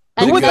 So,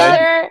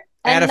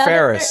 Anna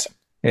Faris.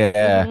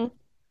 Yeah. Mm-hmm.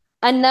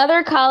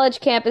 Another college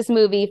campus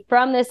movie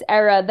from this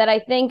era that I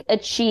think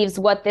achieves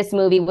what this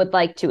movie would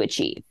like to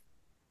achieve.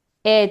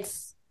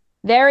 It's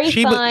very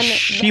fun.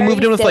 She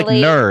moved in with like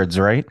nerds,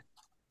 right?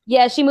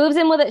 Yeah, she moves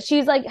in with it.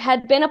 She's like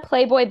had been a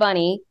Playboy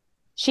bunny.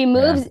 She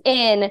moves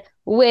in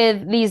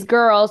with these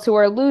girls who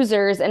are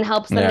losers and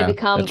helps them to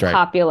become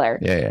popular.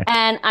 Yeah.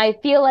 And I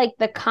feel like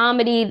the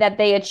comedy that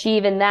they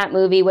achieve in that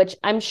movie, which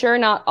I'm sure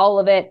not all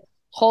of it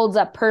holds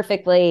up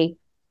perfectly,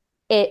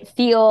 it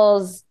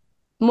feels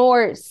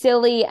more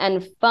silly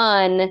and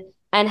fun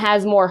and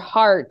has more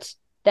heart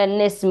than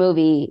this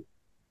movie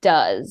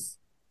does.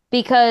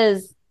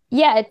 Because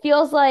it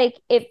feels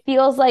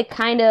like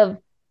kind of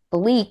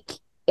bleak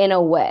in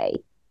a way,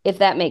 if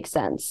that makes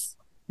sense.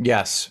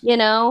 Yes.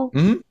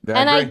 Mm-hmm.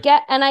 I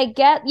get,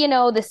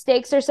 the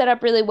stakes are set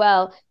up really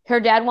well. Her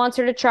dad wants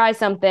her to try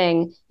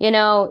something,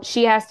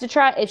 she has to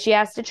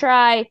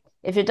try.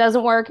 If it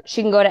doesn't work,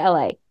 she can go to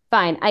LA.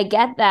 Fine. I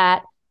get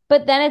that.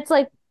 But then it's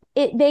like,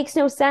 it makes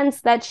no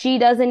sense that she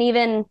doesn't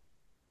even,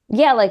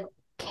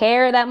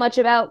 care that much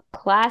about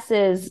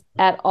classes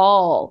at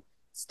all.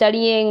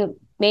 Studying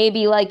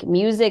maybe like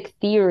music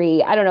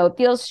theory. I don't know. It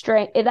feels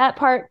strange. That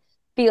part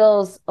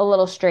feels a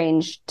little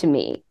strange to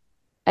me,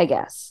 I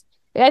guess.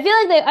 I feel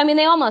like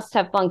they all must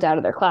have flunked out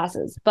of their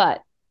classes,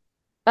 but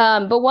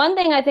one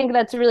thing I think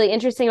that's really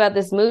interesting about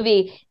this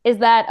movie is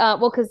that,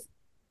 because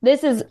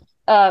this is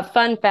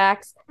fun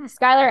facts.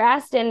 Skylar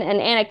Astin and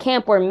Anna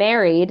Camp were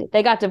married.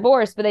 They got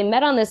divorced, but they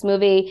met on this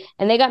movie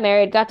and they got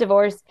married, got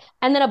divorced.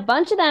 And then a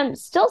bunch of them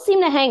still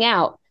seem to hang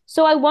out.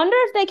 So I wonder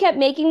if they kept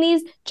making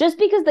these just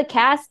because the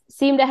cast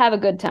seemed to have a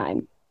good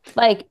time.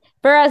 Like,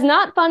 for as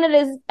not fun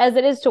as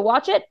it is to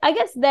watch it, I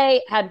guess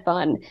they had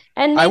fun.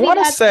 And I want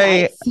to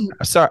say,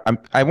 nice. sorry,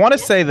 I want to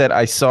say that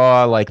I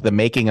saw like the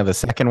making of the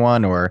second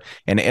one or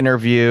an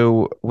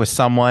interview with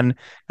someone,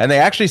 and they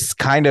actually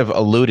kind of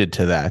alluded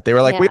to that. They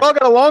were like, we all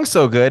got along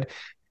so good.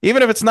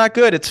 Even if it's not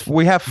good,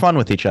 we have fun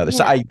with each other.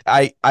 So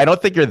I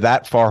don't think you're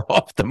that far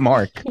off the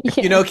mark.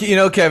 You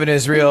know, Kevin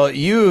Israel,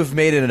 you've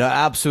made it an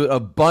absolute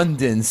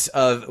abundance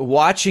of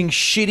watching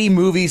shitty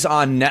movies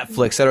on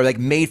Netflix that are like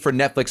made for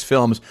Netflix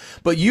films.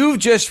 But you've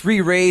just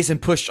re-raised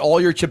and pushed all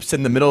your chips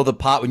in the middle of the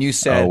pot when you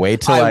said, wait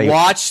till I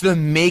watched the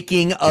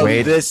making of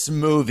this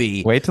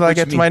movie. Wait till I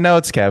get to my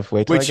notes, Kev.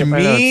 Which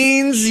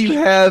means you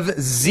have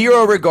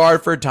zero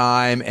regard for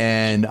time,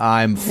 and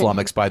I'm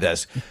flummoxed by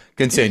this.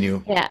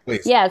 Continue. Yeah.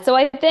 Please. Yeah. So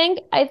I think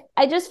I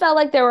just felt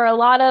like there were a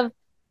lot of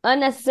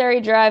unnecessary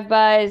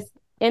drive-bys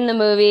in the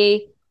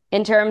movie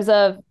in terms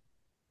of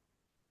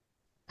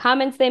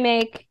comments they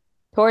make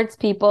towards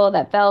people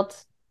that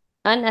felt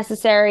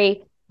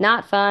unnecessary,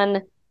 not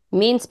fun,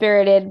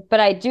 mean-spirited. But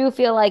I do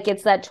feel like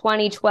it's that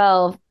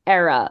 2012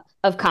 era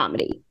of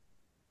comedy.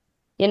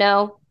 You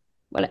know?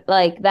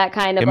 Like that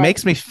kind of. It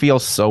makes me feel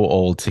so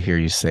old to hear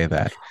you say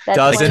that.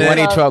 Doesn't it?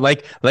 2012,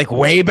 like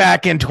way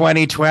back in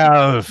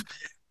 2012.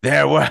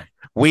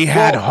 We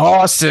had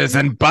horses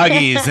and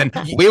buggies and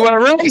we were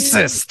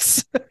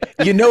racists.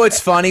 You know, it's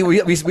funny.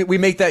 We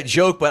make that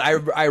joke, but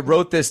I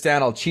wrote this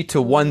down. I'll cheat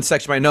to one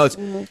section of my notes.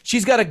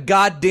 She's got a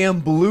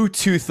goddamn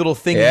Bluetooth little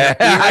thing. Yeah,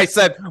 I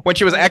said when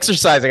she was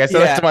exercising, I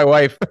said that to my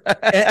wife.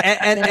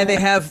 Mm-hmm. and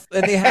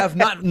they have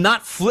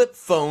not flip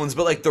phones,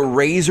 but like the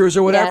razors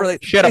or whatever. Yes.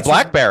 Like, She had a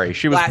BlackBerry.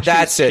 She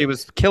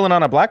was killing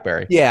on a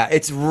BlackBerry. Yeah,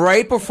 it's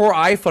right before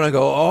iPhone. I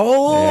go,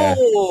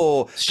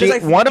 oh,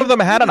 One of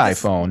them had an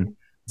iPhone.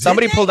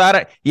 Somebody pulled out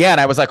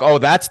and I was like, oh,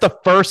 that's the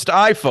first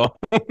iPhone.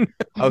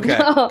 Okay,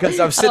 because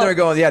I was sitting there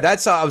going,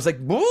 that's how I was like,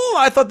 ooh,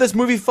 I thought this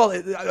movie felt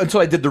until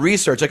I did the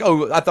research. Like,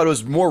 oh, I thought it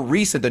was more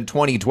recent than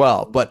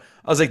 2012, but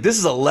I was like, this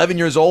is 11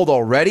 years old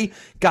already.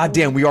 God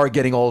damn, we are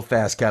getting old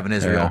fast, Kevin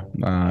Israel.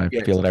 I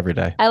feel it every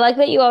day. I like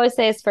that you always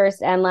say his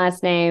first and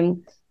last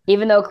name,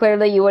 even though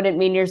clearly you wouldn't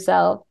mean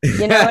yourself.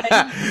 You know what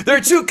I mean? There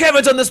are two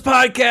Kevins on this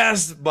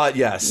podcast, but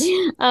yes.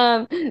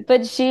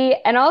 But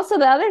and also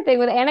the other thing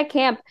with Anna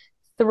Camp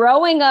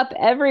throwing up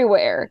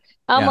everywhere.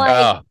 I'm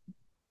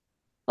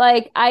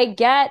like, I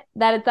get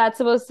that that's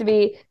supposed to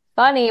be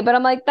funny, but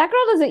I'm like, that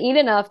girl doesn't eat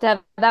enough to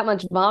have that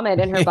much vomit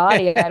in her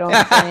body. I don't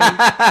think,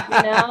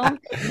 you know,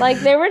 like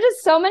there were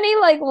just so many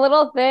like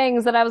little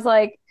things that I was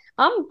like,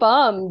 I'm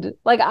bummed.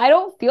 Like, I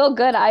don't feel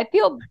good. I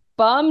feel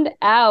bummed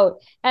out.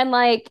 And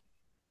like,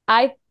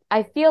 I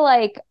feel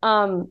like,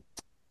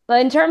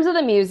 in terms of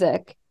the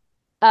music,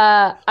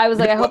 I was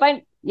like, I just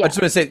want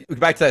to say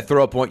back to that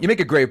throw up point. You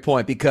make a great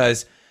point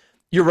because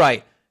you're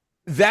right.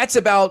 That's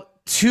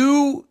about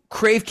 2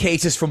 Crave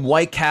cases from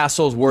White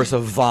Castle's worth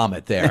of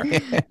vomit there.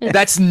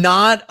 That's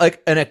not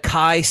like an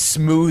Acai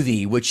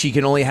smoothie, which she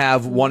can only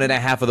have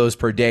 1.5 of those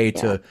per day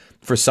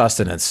for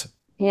sustenance.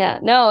 Yeah,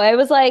 no, it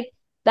was like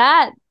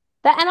that.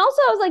 And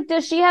also I was like,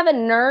 does she have a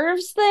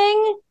nerves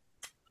thing?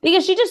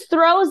 Because she just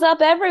throws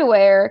up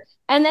everywhere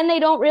and then they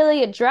don't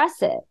really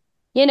address it,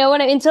 you know,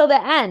 until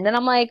the end. And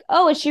I'm like,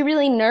 oh, is she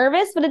really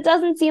nervous? But it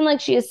doesn't seem like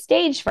she has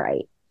stage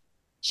fright.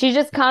 She's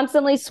just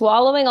constantly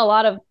swallowing a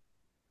lot of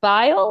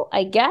bile,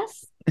 I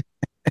guess.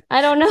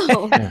 I don't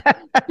know.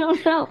 I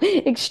don't know.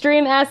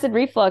 Extreme acid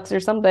reflux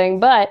or something.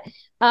 But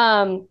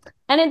two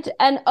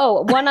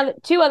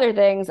other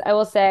things I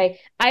will say.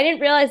 I didn't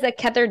realize that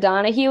Heather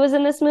Donahue was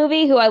in this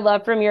movie, who I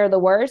love from You're the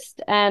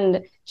Worst.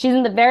 And she's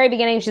in the very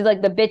beginning. She's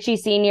like the bitchy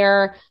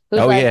senior. Who's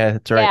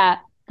that's right. Yeah,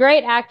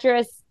 great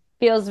actress.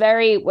 Feels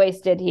very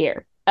wasted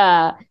here.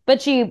 But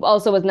she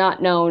also was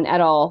not known at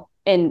all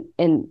in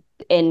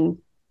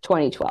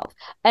 2012.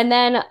 And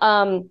then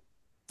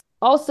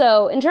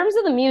also in terms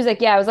of the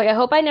music, I was like, I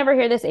hope I never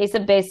hear this Ace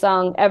of Base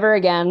song ever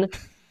again.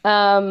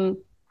 But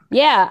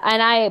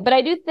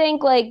I do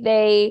think like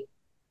they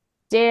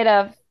did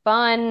a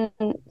fun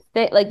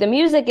like the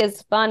music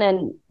is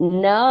fun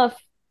enough,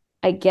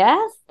 I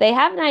guess. They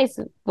have nice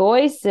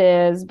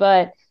voices,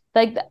 but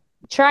like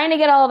trying to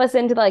get all of us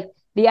into like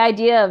the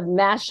idea of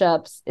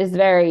mashups is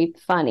very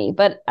funny.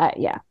 But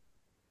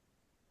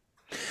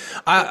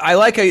I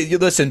like how you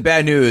listen.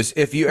 Bad news.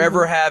 If you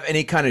ever have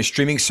any kind of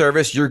streaming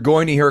service, you're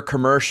going to hear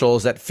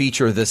commercials that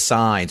feature this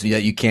sign so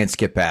that you can't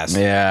skip past.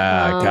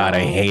 Yeah, God,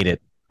 I hate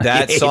it.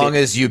 That song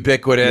is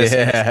ubiquitous.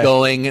 Yeah. It's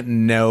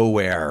going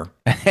nowhere.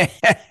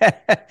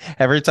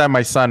 Every time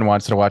my son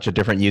wants to watch a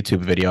different YouTube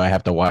video, I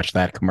have to watch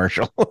that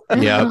commercial.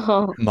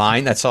 Yeah,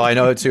 mine. That's all I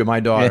know too. My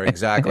daughter,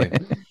 exactly.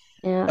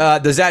 Yeah.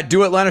 Does that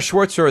do it, Lana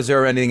Schwartz, or is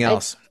there anything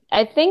else?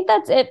 I think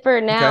that's it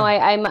for now.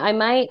 Okay. I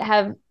might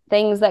have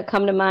things that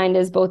come to mind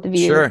as both of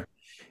you Sure.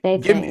 say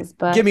Give things,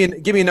 but me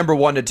a number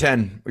 1 to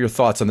 10. Your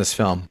thoughts on this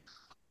film?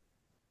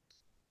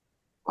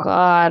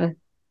 God.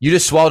 You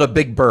just swallowed a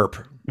big burp.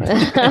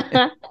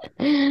 I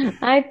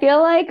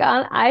feel like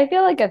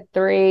a 3.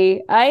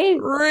 3.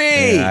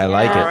 Yeah, I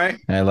like All it. right.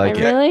 I like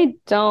it. Really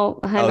don't.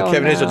 I don't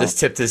Kevin know. Israel just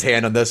tipped his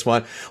hand on this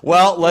one.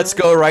 Well, let's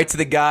go right to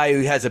the guy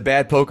who has a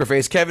bad poker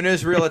face. Kevin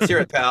Israel, let's hear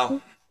it,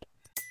 pal.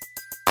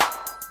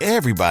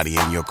 Everybody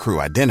in your crew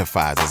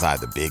identifies as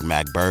either Big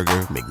Mac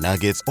Burger,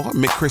 McNuggets, or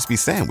McCrispy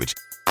Sandwich.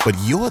 But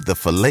you're the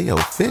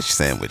Filet-O-Fish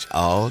Sandwich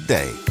all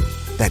day.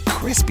 That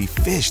crispy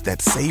fish,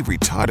 that savory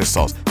tartar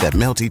sauce, that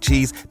melty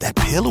cheese, that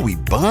pillowy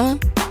bun.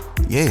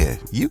 Yeah,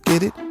 you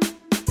get it.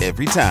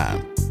 Every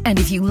time. And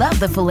if you love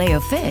the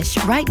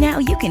Filet-O-Fish, right now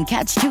you can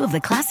catch 2 of the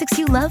classics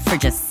you love for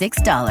just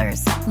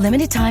 $6.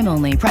 Limited time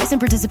only. Price and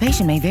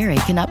participation may vary.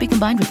 Cannot be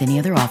combined with any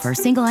other offer.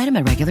 Single item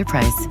at regular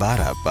price.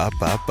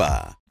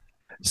 Ba-da-ba-ba-ba.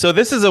 So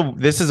this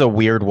is a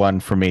weird one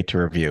for me to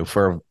review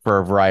for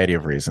a variety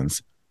of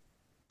reasons.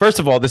 First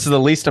of all, this is the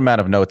least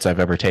amount of notes I've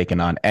ever taken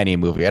on any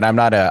movie, and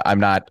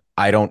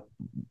I don't.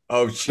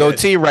 Oh shit.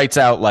 Goatee writes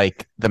out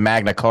like the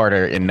Magna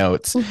Carta in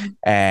notes,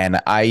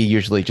 and I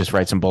usually just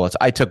write some bullets.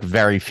 I took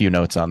very few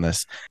notes on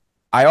this.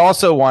 I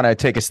also want to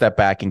take a step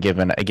back and give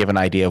an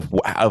idea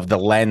of the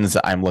lens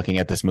I'm looking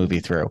at this movie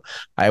through.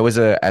 I was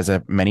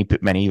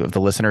many of the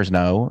listeners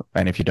know,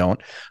 and if you don't,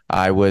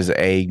 I was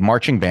a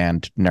marching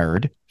band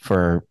nerd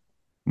for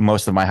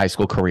most of my high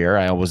school career.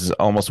 I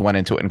almost went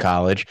into it in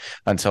college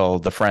until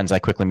the friends I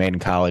quickly made in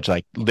college,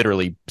 like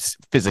literally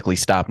physically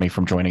stopped me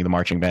from joining the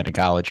marching band in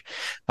college.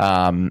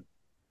 So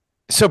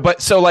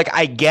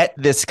I get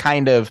this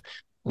kind of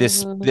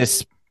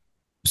this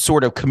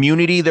sort of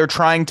community they're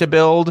trying to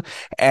build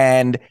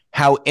and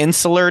how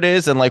insular it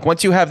is. And like,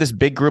 once you have this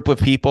big group of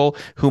people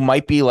who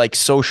might be like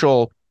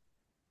social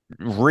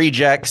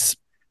rejects,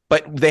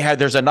 but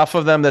there's enough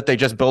of them that they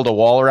just build a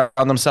wall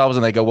around themselves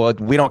and they go, well,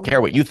 we don't care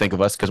what you think of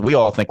us because we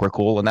all think we're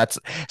cool. And that's,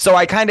 so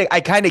I kind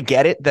of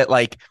get it, that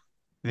like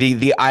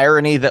the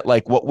irony that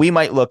like what we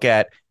might look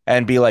at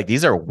and be like,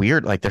 these are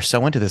weird. Like, they're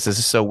so into this. This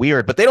is so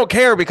weird, but they don't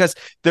care because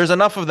there's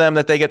enough of them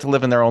that they get to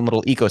live in their own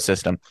little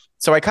ecosystem.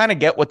 So I kind of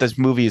get what the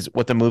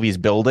movie's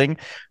building.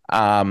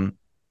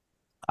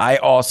 I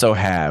also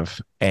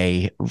have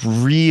a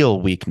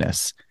real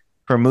weakness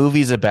for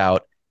movies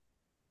about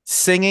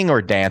singing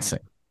or dancing.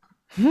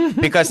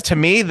 Because to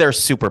me, they're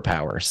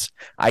superpowers.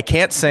 I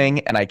can't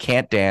sing and I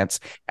can't dance,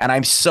 and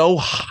I'm so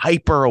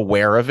hyper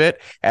aware of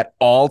it at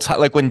all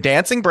times. Like when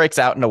dancing breaks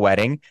out in a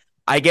wedding,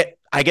 I get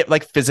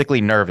like physically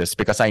nervous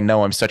because I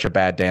know I'm such a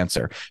bad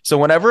dancer. So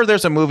whenever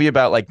there's a movie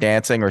about like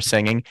dancing or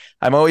singing,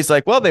 I'm always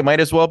like, well, they might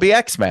as well be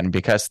X-Men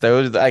because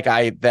those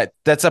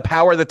that's a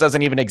power that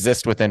doesn't even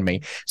exist within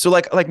me. So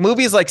like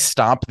movies like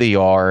Stomp the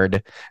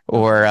Yard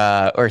or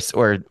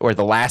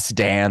The Last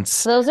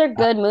Dance. Those are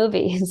good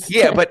movies.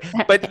 Yeah, but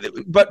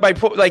my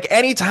like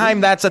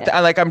anytime that's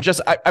I'm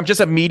just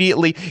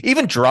immediately,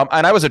 even drum,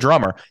 and I was a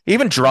drummer,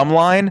 even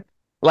Drumline.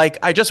 Like,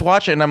 I just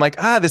watch it and I'm like,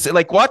 this,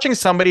 like watching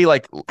somebody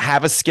like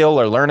have a skill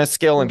or learn a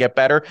skill and get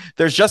better.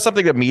 There's just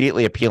something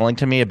immediately appealing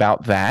to me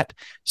about that.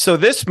 So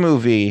this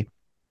movie,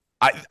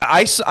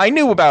 I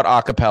knew about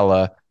a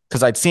cappella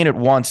because I'd seen it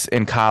once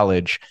in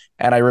college.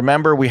 And I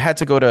remember we had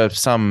to go to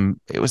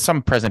some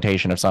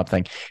presentation of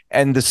something,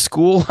 and the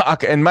school,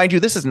 and mind you,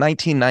 this is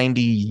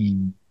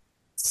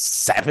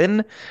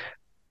 1997.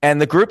 And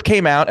the group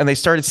came out and they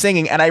started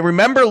singing. And I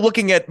remember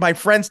looking at my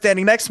friend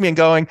standing next to me and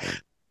going,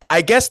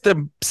 I guess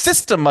the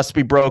system must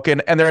be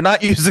broken and they're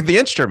not using the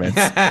instruments.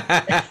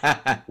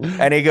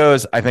 And he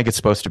goes, I think it's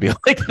supposed to be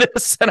like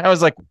this. And I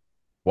was like,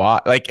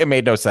 what? Like, it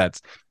made no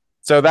sense.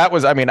 So that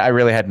was, I mean, I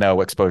really had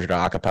no exposure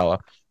to a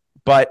cappella,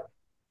 but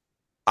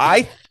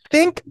I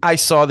think I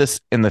saw this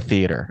in the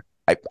theater.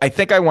 I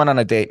think I went on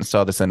a date and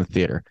saw this in the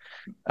theater.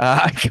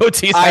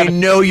 I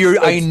know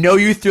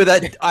you threw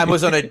that. I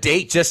was on a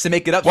date just to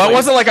make it up. Well, it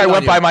wasn't like I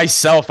went by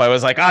myself. I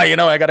was like, I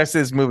got to see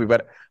this movie,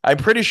 but I'm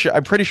pretty sure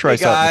I saw it.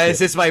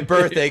 Guys, it's my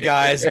birthday,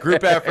 guys.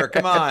 Group effort.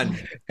 Come on.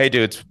 Hey,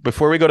 dudes,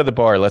 before we go to the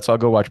bar, let's all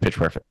go watch Pitch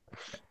Perfect.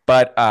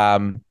 But,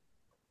 and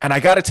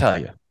I got to tell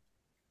you,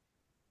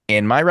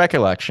 in my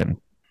recollection,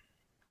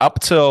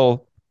 up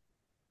till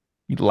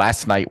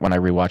last night when I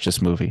rewatched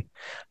this movie,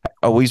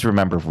 I always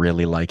remember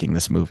really liking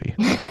this movie.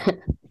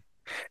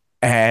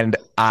 And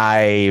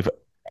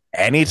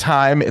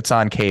anytime it's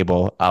on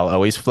cable, I'll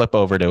always flip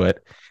over to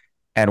it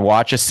and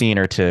watch a scene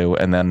or two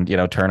and then,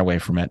 turn away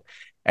from it.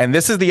 And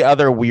this is the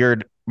other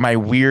my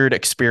weird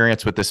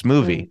experience with this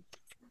movie.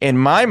 In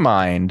my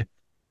mind,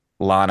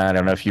 Lana, I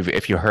don't know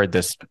if you heard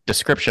this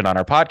description on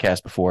our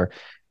podcast before,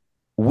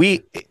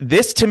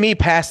 this to me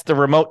passed the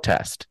remote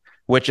test.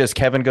 which, as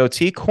Kevin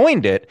Goatee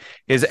coined it,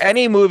 is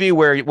any movie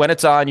where when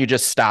it's on, you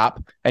just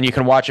stop and you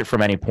can watch it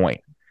from any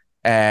point.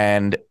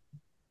 And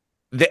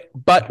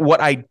but what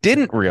I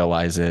didn't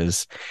realize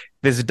is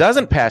this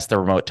doesn't pass the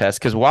remote test,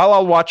 because while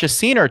I'll watch a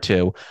scene or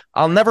two,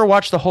 I'll never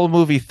watch the whole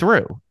movie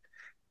through,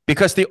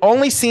 because the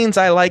only scenes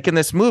I like in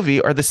this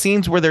movie are the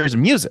scenes where there's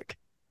music.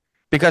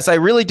 Because I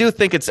really do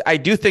think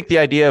the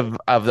idea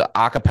of the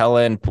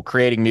acapella and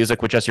creating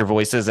music with just your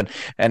voices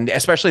and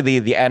especially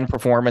the end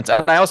performance.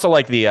 And I also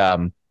like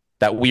the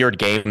that weird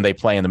game they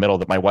play in the middle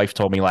that my wife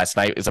told me last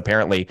night is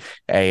apparently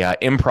a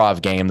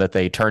improv game that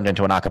they turned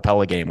into an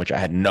acapella game, which I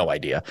had no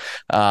idea.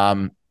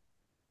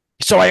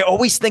 So I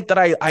always think that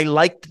I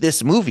liked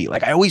this movie.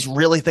 Like, I always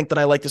really think that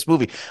I like this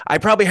movie. I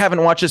probably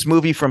haven't watched this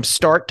movie from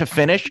start to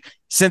finish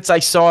since I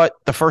saw it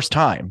the first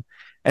time.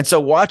 And so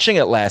watching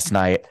it last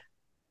night,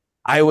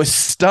 I was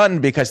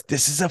stunned because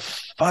this is a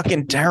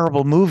fucking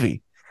terrible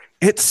movie.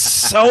 It's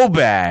so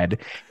bad.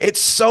 It's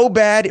so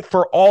bad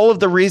for all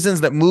of the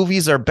reasons that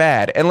movies are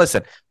bad. And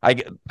listen, I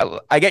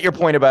get your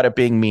point about it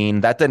being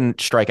mean. That didn't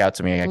strike out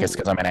to me, I guess,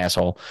 because I'm an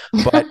asshole.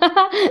 But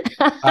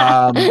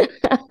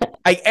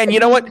and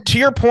you know what? To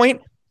your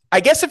point,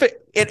 I guess if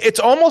it's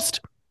almost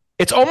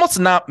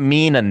not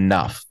mean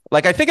enough.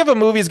 Like, I think if a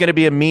movie is going to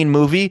be a mean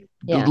movie,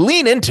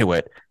 lean into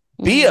it.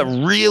 Be a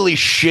really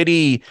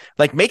shitty,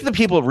 like, make the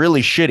people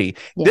really shitty.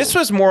 Yeah. This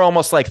was more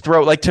almost like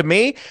to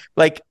me,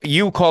 like,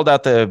 you called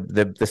out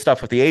the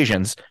stuff with the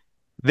Asians.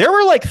 There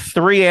were like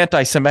 3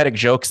 anti-Semitic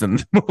jokes in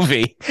the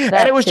movie,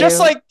 and it was just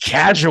like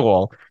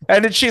casual.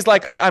 And then she's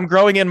like, "I'm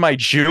growing in my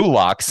Jew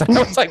locks." And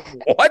I was like,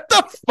 "What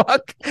the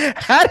fuck?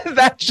 How did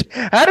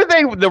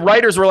the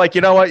writers were like,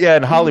 you know what? Yeah,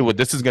 in Hollywood,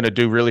 this is going to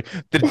do really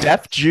the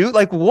deaf Jew.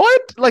 Like,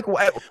 what? Like,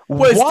 why?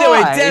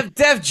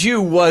 Deaf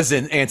Jew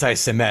wasn't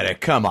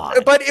anti-Semitic. Come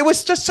on. But it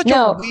was just such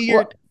a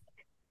weird.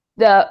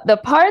 The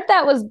part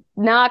that was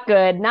not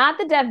good, not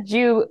the deaf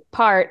Jew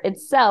part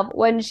itself,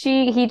 when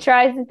he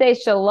tries to say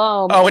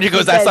shalom. Oh, when he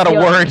goes, "That's not a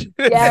word."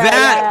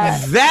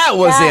 That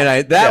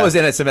was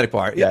anti-Semitic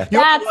part. Yeah,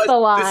 that's the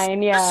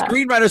line. Yeah,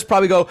 screenwriters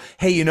probably go,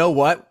 "Hey, you know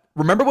what?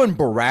 Remember when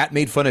Borat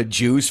made fun of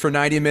Jews for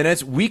 90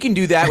 minutes? We can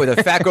do that with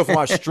a fat girl from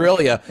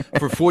Australia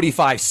for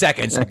 45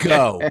 seconds.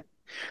 Go."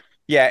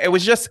 Yeah, it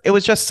was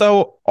just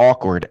so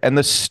awkward, and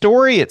the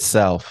story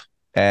itself.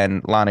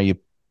 And Lana, you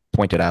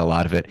pointed out a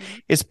lot of it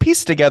is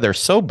pieced together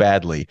so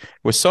badly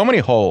with so many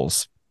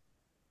holes.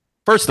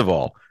 First of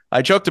all,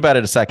 I joked about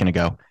it a second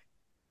ago,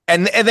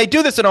 and they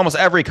do this in almost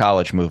every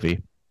college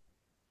movie.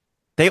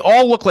 They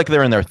all look like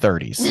they're in their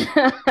 30s,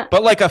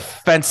 but like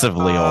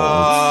offensively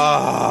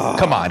old.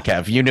 Come on,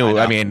 Kev. You knew.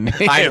 I mean,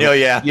 I know.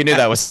 Yeah, you knew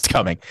that was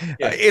coming.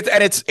 Yeah.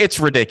 It's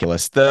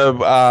ridiculous.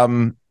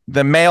 The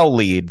male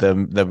lead,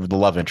 the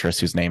love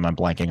interest, whose name I'm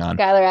blanking on,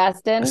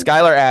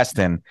 Skylar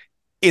Astin.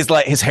 Is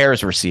like, his hair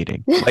is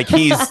receding. Like,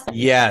 he's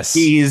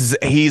he's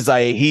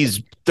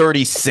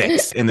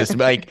 36 in this.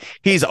 Like,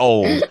 he's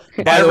old.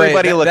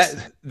 Everybody looks.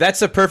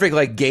 That's a perfect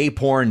like gay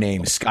porn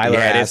name, Skylar.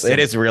 Yeah, it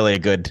is really a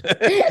good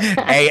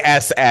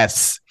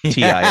ASSTIN.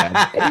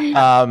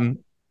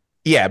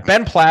 Yeah,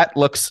 Ben Platt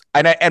looks,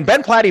 and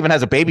Ben Platt even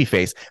has a baby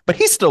face, but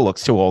he still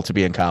looks too old to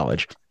be in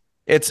college.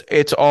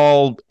 That's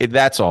all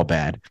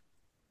bad.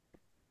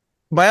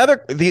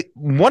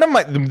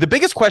 The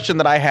biggest question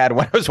that I had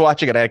when I was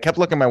watching it, I kept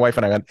looking at my wife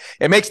and I went,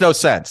 "It makes no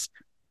sense.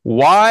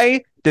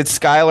 Why did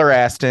Skylar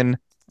Astin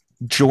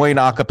join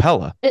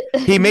acapella?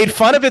 He made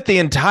fun of it the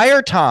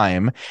entire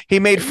time. He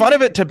made fun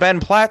of it to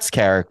Ben Platt's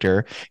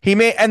character.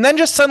 And then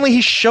just suddenly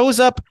he shows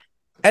up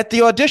at the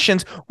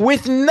auditions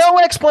with no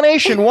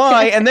explanation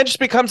why, and then just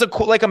becomes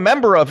a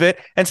member of it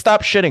and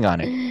stops shitting on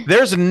it.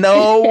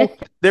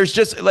 There's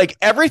just like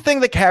everything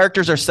the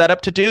characters are set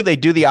up to do, they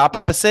do the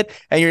opposite,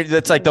 and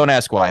it's like, don't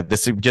ask why.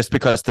 This is just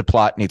because the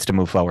plot needs to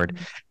move forward.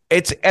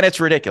 It's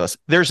ridiculous.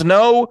 There's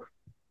no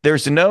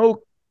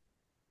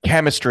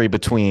chemistry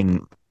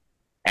between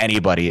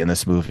anybody in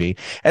this movie,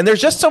 and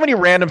there's just so many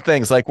random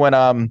things, like when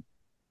I'm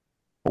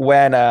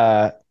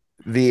just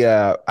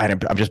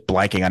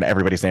blanking on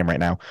everybody's name right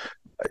now.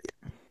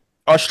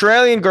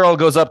 Australian girl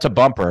goes up to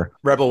Bumper.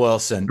 Rebel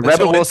Wilson.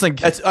 Wilson.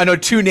 I know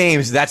 2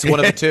 names. That's one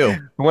of the 2.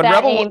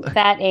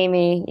 Fat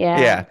Amy. Yeah.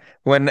 Yeah.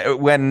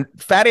 When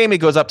Fat Amy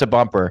goes up to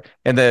Bumper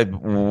in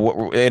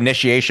the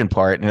initiation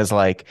part and is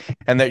like,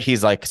 and that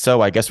he's like, "So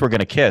I guess we're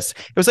gonna kiss."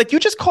 It was like, you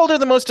just called her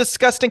the most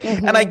disgusting.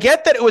 Mm-hmm. And I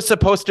get that it was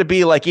supposed to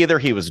be like,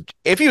 if he was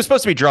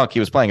supposed to be drunk, he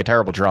was playing a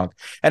terrible drunk.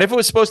 And if it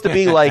was supposed to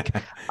be like,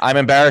 "I'm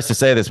embarrassed to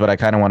say this, but I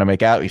kind of want to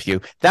make out with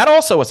you," that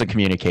also wasn't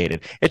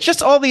communicated. It's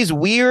just all these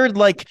weird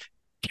like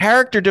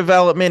character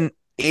development.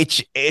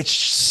 It's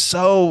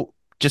so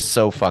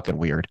fucking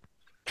weird.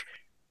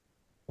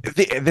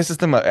 This is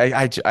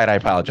I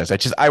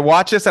apologize. I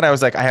watched this and I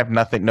was like, I have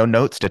no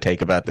notes to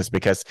take about this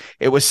because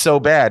it was so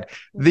bad.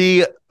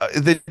 The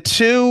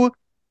 2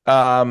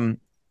 who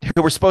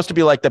were supposed to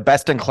be like the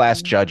best in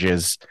class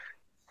judges,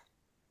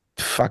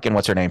 fucking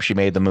what's her name? She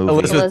made the movie.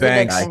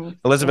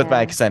 Elizabeth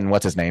Banks and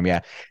what's his name? Yeah,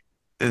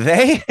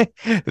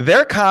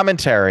 their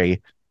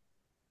commentary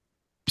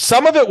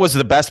some of it was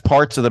the best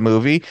parts of the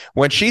movie.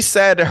 When she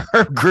said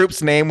her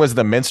group's name was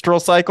the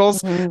Minstrel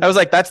Cycles, I was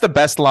like, that's the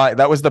best line.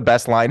 That was the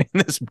best line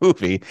in this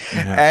movie.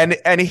 Yeah.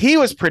 And he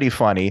was pretty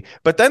funny.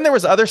 But then there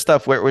was other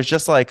stuff where it was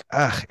just like,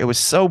 ugh, it was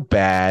so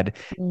bad.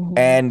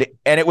 And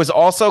it was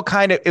also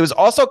kind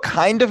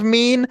of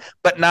mean,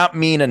 but not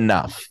mean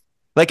enough.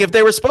 Like if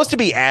they were supposed to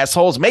be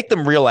assholes, make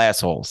them real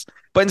assholes.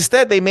 But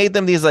instead they made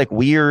them these like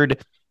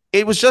weird.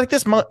 It was just like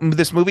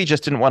this movie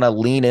just didn't want to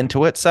lean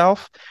into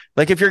itself.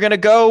 Like if you're going to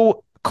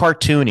go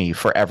cartoony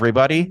for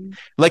everybody,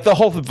 like the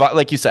whole,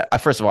 like you said,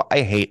 first of all,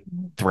 I hate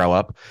throw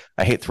up.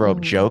 I hate throw up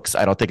jokes.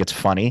 I don't think it's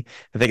funny.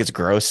 I think it's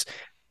gross.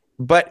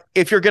 But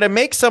if you're going to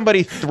make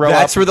somebody throw up.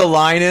 That's where the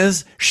line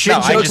is.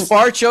 Shit jokes,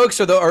 fart jokes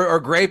or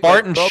great.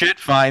 Fart and shit,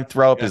 fine.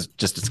 Throw up is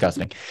just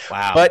disgusting.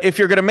 Wow. But if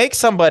you're going to make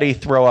somebody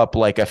throw up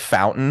like a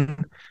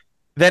fountain,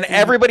 then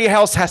everybody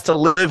else has to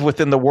live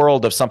within the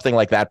world of something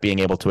like that being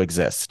able to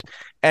exist.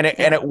 And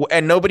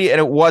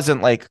it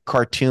wasn't like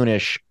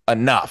cartoonish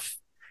enough.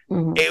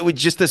 It was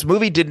just, this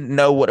movie didn't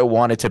know what it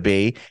wanted to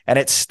be, and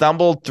it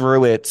stumbled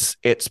through its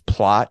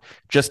plot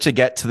just to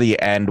get to the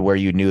end where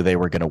you knew they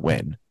were going to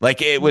win.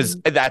 Like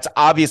that's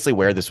obviously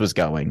where this was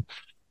going.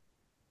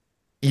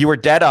 You were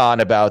dead on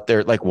about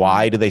their, like,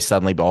 why do they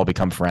suddenly all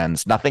become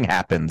friends? Nothing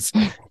happens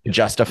to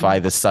justify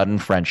this sudden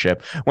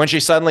friendship. When she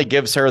suddenly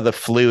gives her the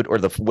flute or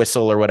the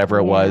whistle or whatever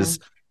it was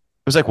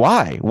like,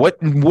 why?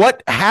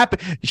 What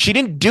happened? She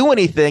didn't do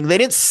anything. They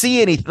didn't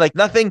see anything. Like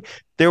nothing.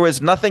 There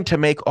was nothing to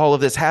make all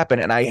of this happen.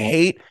 And I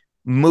hate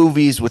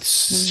movies with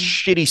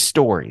shitty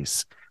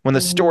stories when the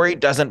story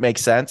doesn't make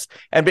sense.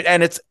 And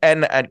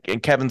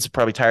Kevin's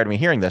probably tired of me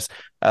hearing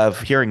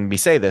me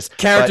say this.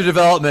 Character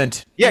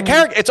development. Yeah,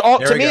 character. It's all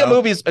to me.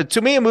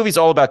 A movie's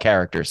all about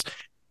characters.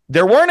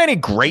 There weren't any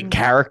great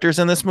characters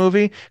in this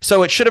movie,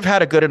 so it should have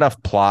had a good enough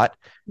plot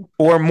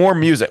or more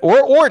music.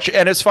 Or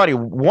and it's funny,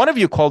 one of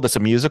you called this a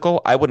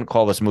musical. I wouldn't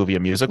call this movie a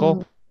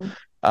musical.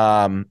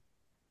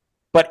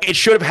 But it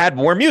should have had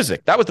more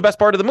music. That was the best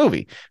part of the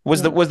movie.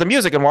 Was the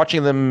music and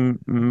watching them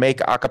make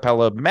a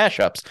cappella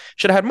mashups.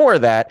 Should have had more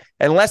of that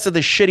and less of the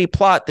shitty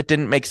plot that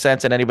didn't make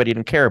sense and anybody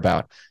didn't care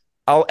about.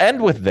 I'll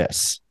end with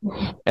this.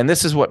 And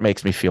this is what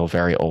makes me feel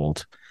very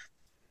old.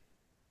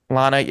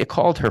 Lana, you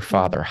called her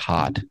father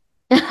hot.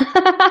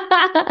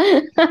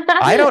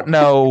 I don't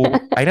know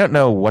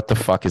what the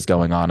fuck is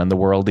going on in the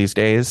world these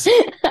days.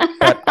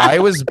 But I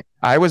was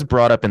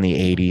brought up in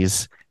the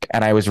 80s,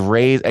 and I was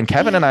raised, and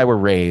Kevin and I were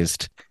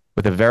raised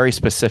with a very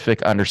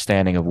specific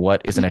understanding of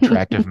what is an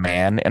attractive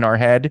man in our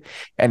head,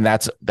 and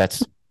that's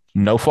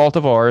no fault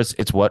of ours.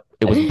 It's what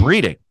it was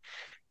breeding.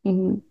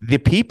 The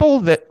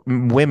people that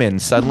women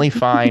suddenly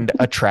find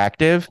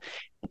attractive,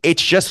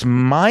 it's just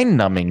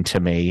mind-numbing to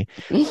me.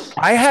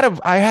 I had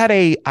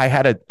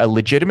a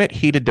legitimate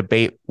heated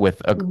debate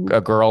with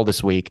a girl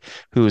this week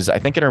who's, I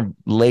think, in her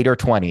later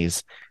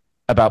 20s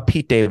about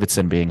Pete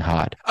Davidson being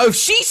hot. Oh,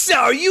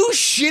 are you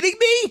shitting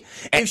me?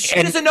 If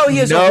she doesn't know he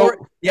has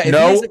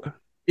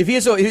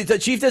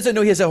Chief doesn't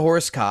know he has a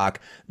horse cock.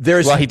 He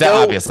does,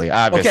 obviously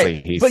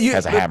he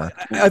has a hammer.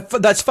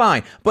 That's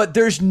fine, but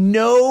there's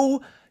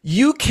no.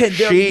 You can.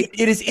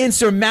 It is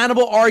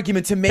insurmountable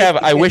argument to make. Kev,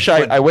 I wish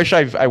I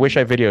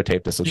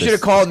videotaped this. You should have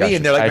called me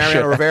in there like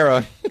Mariano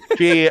Rivera.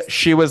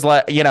 She was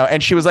like,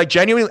 and she was like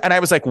genuinely, and I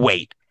was like,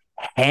 wait,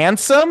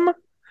 handsome?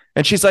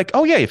 And she's like,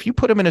 oh yeah, if you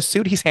put him in a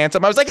suit, he's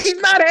handsome. I was like, he's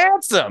not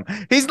handsome.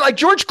 He's like,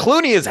 George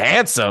Clooney is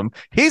handsam.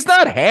 He's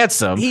not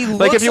handsome. He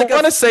looks if you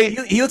want to say,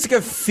 he looks like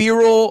a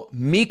feral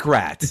meek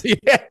rat.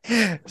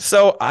 Yeah.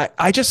 So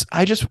I just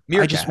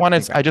want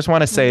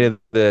to say to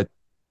the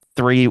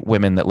 3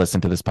 women that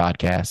listen to this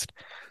podcast,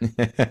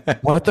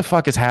 what the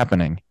fuck is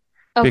happening?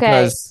 Okay.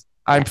 Because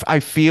I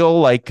feel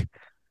like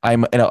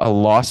I'm in a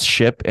lost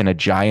ship in a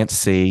giant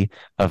sea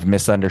of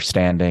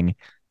misunderstanding,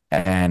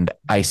 and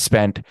I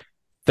spent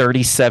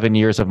 37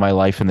 years of my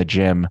life in the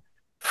gym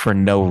for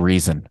no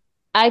reason.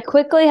 I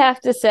quickly have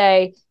to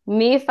say,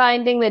 me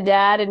finding the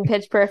dad in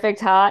Pitch Perfect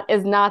hot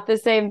is not the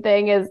same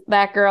thing as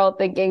that girl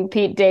thinking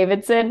Pete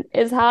Davidson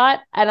is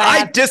hot. And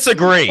I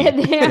disagree.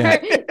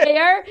 They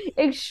are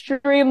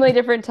extremely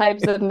different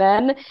types of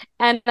men.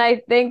 And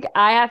I think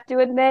I have to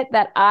admit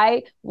that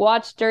I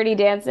watched Dirty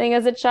Dancing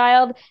as a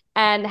child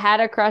and had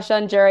a crush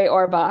on Jerry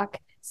Orbach.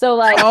 So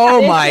like,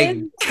 oh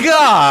my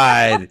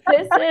God,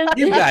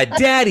 you got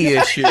daddy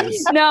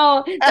issues.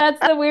 No, that's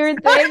the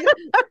weird thing.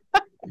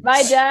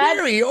 My dad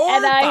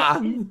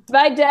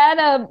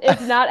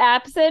is not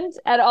absent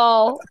at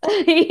all.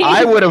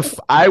 I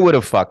would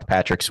have fucked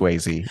Patrick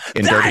Swayze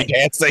in Dirty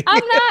Dancing.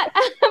 I'm not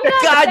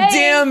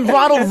goddamn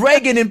Ronald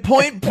Reagan in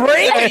Point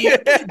Break.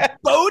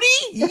 Bodie?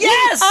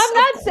 Yes. I'm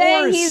not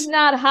saying he's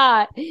not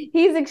hot.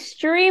 He's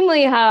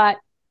extremely hot.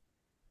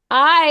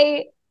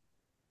 I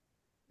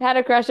had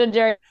a crush on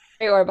Jerry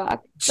Orbach.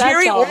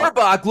 Jerry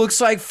Orbach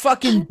looks like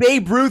fucking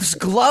Babe Ruth's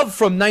glove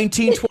from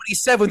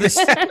 1927 with his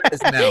mouth.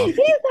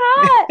 He's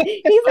hot.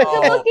 He's a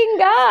good-looking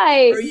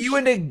guy. Are you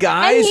into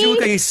guys who look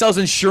like he sells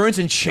insurance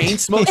and chain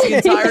smokes the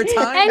entire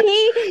time?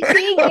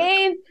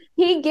 And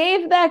he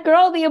gave that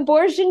girl the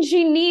abortion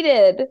she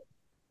needed.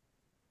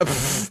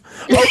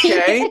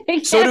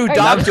 Okay. So do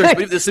doctors.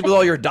 We have to sleep with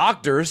all your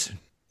doctors.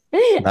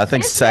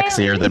 Nothing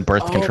sexier than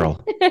birth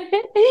control.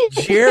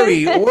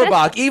 Jerry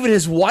Orbach, even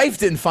his wife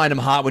didn't find him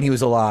hot when he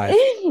was alive.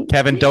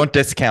 Kevin, don't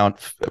discount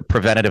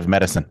preventative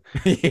medicine.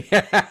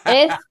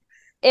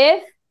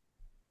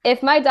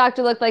 If my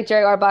doctor looked like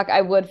Jerry Orbach,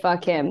 I would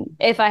fuck him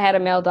if I had a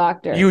male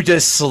doctor. You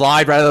just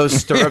slide right out of those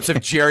stirrups of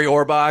Jerry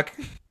Orbach.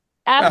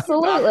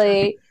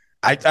 Absolutely.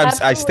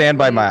 I stand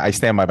by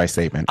my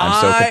statement.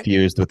 I'm so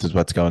confused with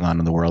what's going on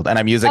in the world, and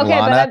I'm using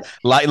Lana.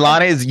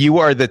 Lana you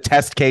are the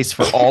test case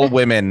for all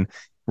women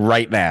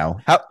right now.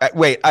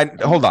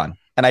 Hold on.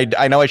 And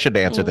I know I should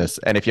answer this,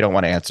 and if you don't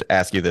want to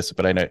ask you this,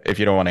 but I know if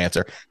you don't want to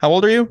answer, how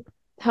old are you?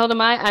 How old am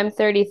I? I'm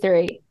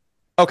 33.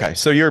 Okay,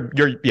 so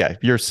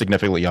you're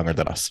significantly younger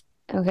than us.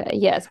 Okay,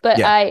 yes, but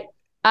yeah.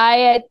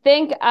 I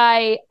think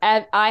I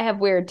have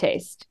weird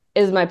taste.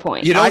 Is my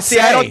point. You don't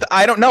say.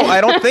 I don't know. I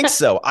don't think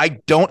so.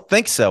 I don't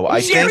think so.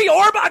 Jerry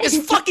Orbach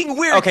is fucking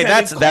weird. Okay,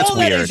 Kevin. that's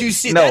weird.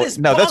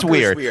 No, that's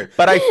weird.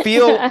 But I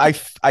feel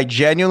I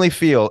genuinely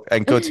feel,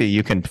 and Goatee,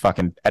 you can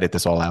fucking edit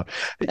this all out.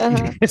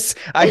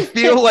 I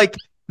feel like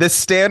the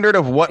standard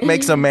of what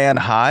makes a man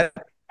hot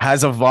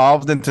has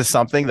evolved into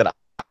something that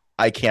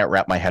I can't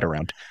wrap my head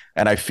around.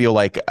 And I feel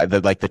like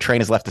the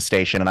train has left the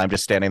station, and I'm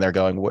just standing there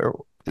going, "Where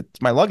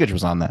my luggage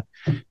was on that."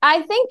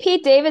 I think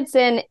Pete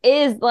Davidson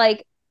is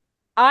like.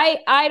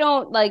 I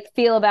don't like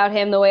feel about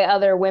him the way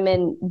other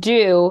women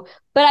do,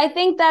 but I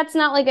think that's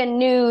not like a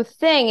new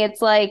thing.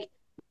 It's like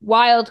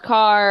wild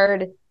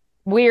card,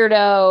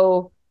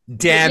 weirdo,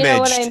 damaged, you know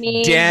what I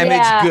mean?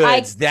 Damaged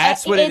goods.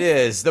 That's what it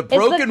is. The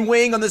broken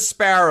wing on the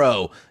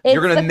Sparrow.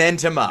 You're going to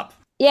mend him up.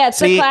 Yeah, it's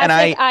the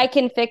classic, I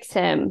can fix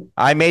him.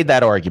 I made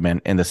that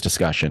argument in this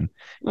discussion,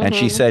 and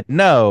she said,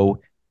 no,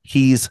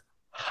 he's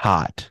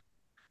hot.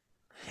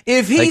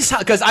 If he's hot,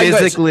 because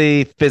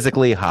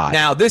physically hot.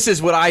 Now, this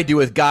is what I do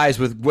with guys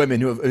with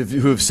women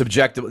who have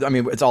subjective. I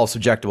mean, it's all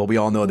subjectable. We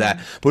all know that,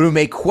 but who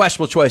make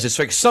questionable choices.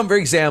 So, for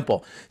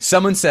example,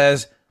 someone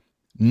says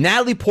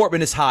Natalie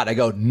Portman is hot. I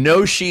go,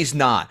 no, she's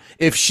not.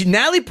 If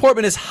Natalie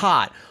Portman is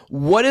hot,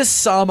 what is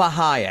Salma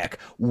Hayek?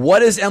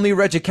 What is Emily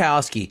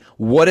Ratajkowski?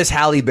 What is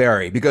Halle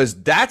Berry?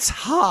 Because that's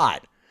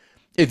hot.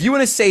 If you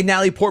want to say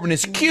Natalie Portman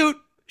is cute,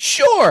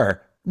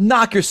 sure.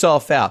 Knock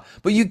yourself out.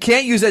 But you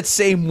can't use that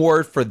same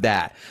word for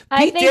that.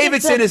 Pete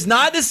Davidson is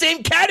not in the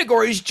same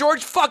category as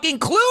George fucking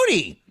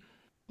Clooney.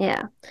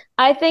 Yeah.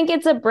 I think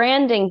it's a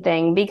branding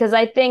thing because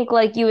I think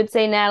like you would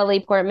say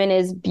Natalie Portman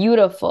is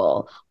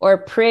beautiful or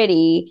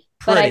pretty.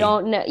 But I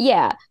don't know.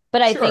 Yeah.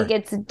 But I think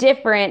it's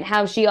different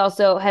how she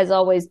also has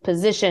always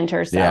positioned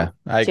herself.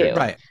 Yeah, I agree. Too.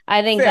 Right.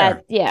 I think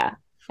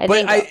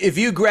if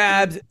you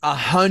grabbed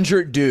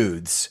 100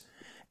 dudes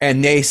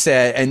and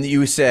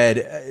you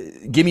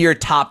said, give me your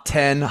top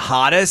 10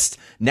 hottest,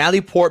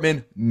 Natalie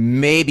Portman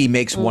maybe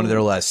makes one of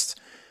their lists.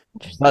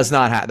 Does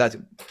not have that.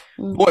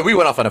 Boy, we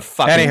went off on a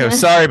fucking. Anywho,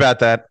 sorry about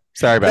that.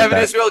 Evan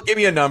Israel, give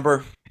me a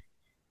number.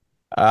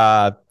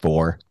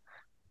 4.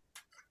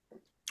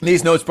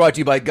 These notes brought to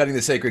you by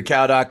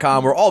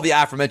guttingthesacredcow.com, where all the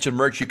aforementioned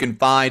merch you can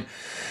find.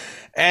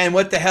 And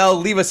what the hell,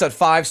 leave us a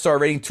 5-star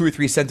rating, 2 or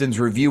 3 sentence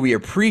review. We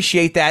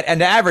appreciate that. And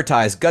to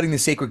advertise,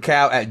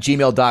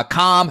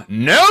 guttingthesacredcow@gmail.com.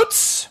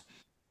 Notes!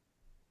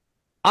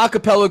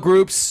 Acapella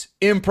groups,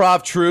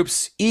 improv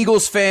troops,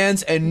 Eagles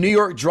fans, and New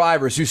York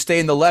drivers who stay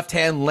in the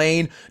left-hand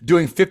lane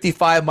doing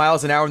 55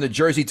 miles an hour in the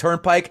Jersey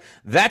Turnpike.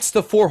 That's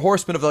the 4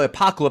 horsemen of the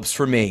apocalypse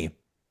for me.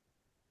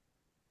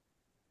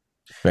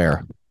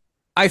 Fair.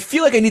 I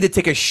feel like I need to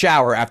take a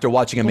shower after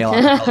watching a male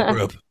acapella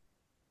group.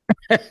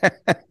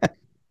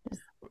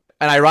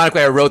 And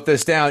ironically, I wrote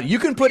this down. You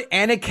can put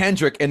Anna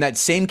Kendrick in that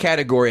same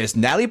category as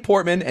Natalie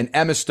Portman and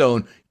Emma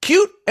Stone.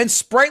 Cute and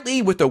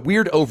sprightly with a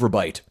weird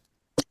overbite.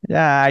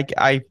 Yeah,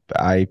 I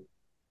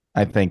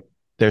think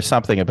there's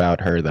something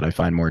about her that I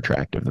find more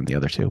attractive than the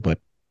other two. But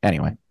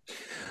anyway.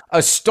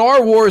 A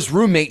Star Wars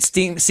roommate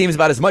seems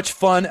about as much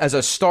fun as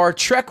a Star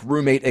Trek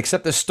roommate,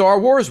 except the Star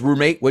Wars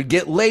roommate would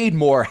get laid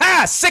more.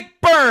 Ha! Sick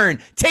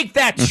burn! Take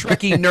that,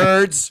 Trekkie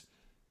nerds!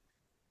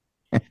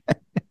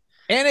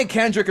 Anna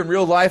Kendrick in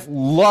real life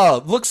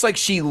looks like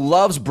she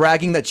loves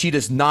bragging that she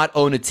does not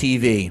own a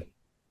TV.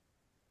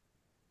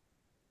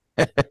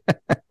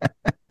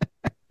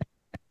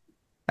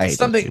 I hate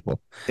those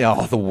people.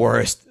 Oh, the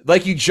worst.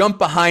 Like you jump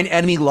behind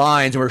enemy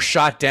lines and were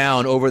shot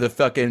down over the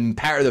fucking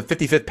the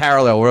 55th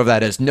parallel, wherever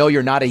that is. No,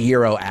 you're not a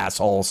hero,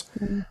 assholes.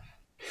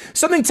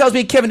 Something tells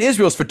me Kevin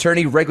Israel's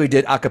fraternity regularly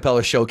did a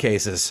cappella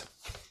showcases.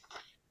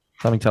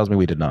 Something tells me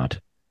we did not.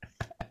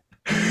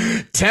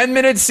 10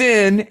 minutes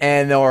in,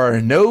 and there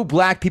are no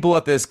black people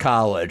at this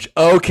college.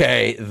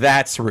 Okay,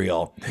 that's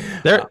real.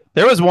 There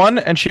was one,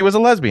 and she was a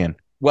lesbian.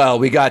 Well,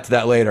 we got to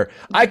that later.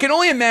 I can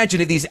only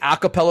imagine if these a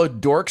cappella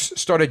dorks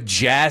started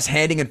jazz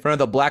handing in front of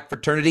the black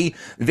fraternity,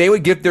 they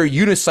would get their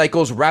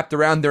unicycles wrapped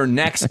around their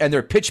necks and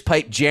their pitch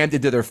pipe jammed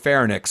into their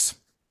pharynx.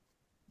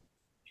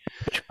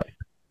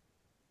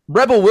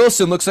 Rebel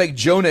Wilson looks like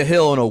Jonah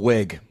Hill in a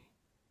wig.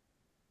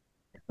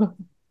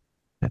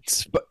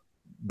 That's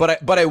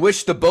But I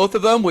wish the both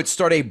of them would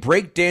start a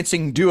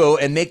breakdancing duo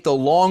and make the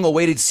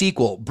long-awaited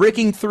sequel,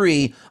 Breaking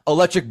 3,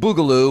 Electric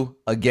Boogaloo,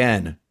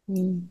 again.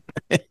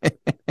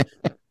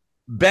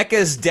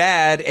 Becca's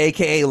dad,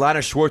 a.k.a.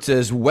 Lana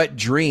Schwartz's wet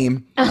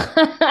dream,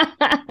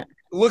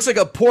 looks like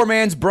a poor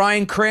man's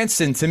Bryan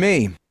Cranston to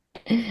me.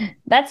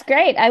 That's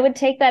great. I would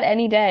take that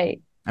any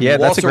day. Yeah,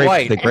 that's Walter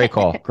a great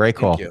call. Great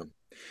call. Thank you.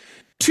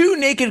 Two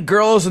naked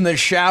girls in the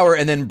shower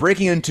and then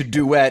breaking into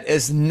duet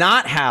is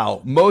not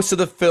how most of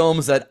the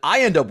films that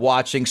I end up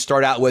watching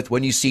start out with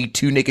when you see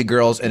two naked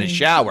girls in a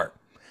shower.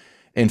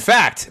 In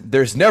fact,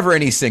 there's never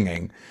any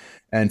singing.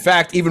 In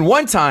fact, even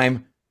one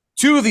time,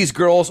 two of these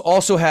girls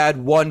also had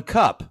one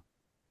cup.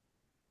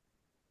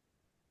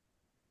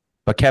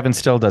 But Kevin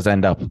still does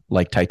end up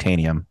like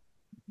titanium.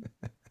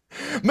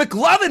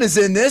 McLovin is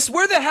in this.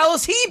 Where the hell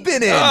has he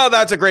been in? Oh,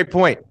 that's a great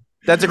point.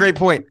 That's a great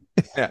point.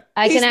 Yeah.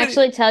 I can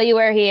actually tell you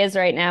where he is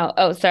right now.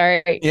 Oh,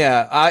 sorry.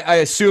 Yeah, I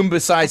assume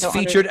besides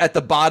featured at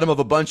the bottom of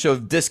a bunch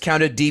of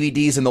discounted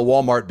DVDs in the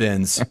Walmart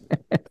bins.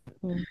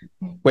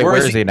 Wait, where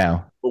is he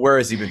now? Where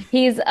has he been?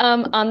 He's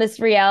on this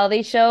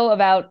reality show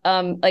about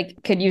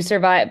like, could you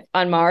survive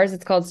on Mars?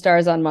 It's called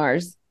Stars on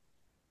Mars.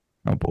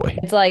 Oh boy.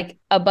 It's like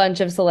a bunch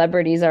of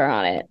celebrities are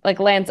on it. Like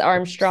Lance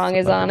Armstrong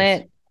is on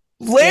it.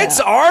 Lance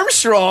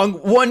Armstrong,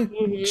 one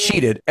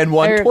cheated and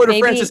one Or Porter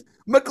maybe- Francis.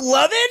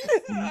 McLovin?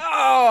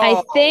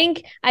 Oh.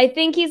 I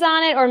think he's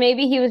on it, or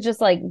maybe he was just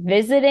like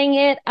visiting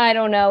it. I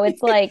don't know.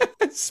 It's like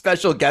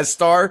Special guest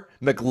star,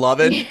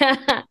 McLovin.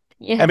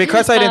 yeah. And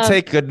because I didn't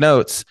take good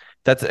notes,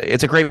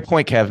 it's a great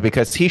point, Kev,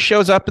 because he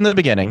shows up in the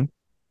beginning,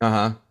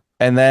 Uh-huh.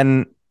 and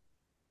then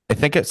I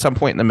think at some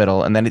point in the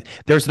middle, and then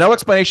there's no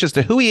explanation as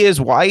to who he is,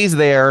 why he's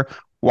there,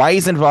 why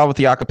he's involved with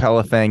the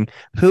acapella thing,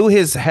 who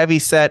his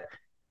heavyset,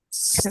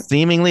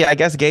 seemingly, I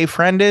guess, gay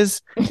friend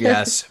is.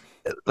 Yes.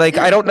 Like,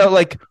 I don't know,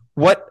 like,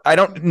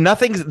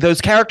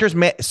 those characters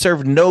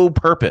serve no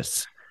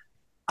purpose.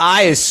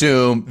 I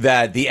assume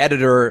that the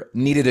editor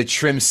needed to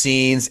trim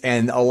scenes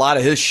and a lot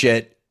of his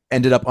shit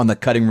ended up on the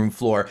cutting room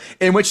floor,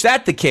 in which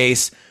that's the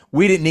case,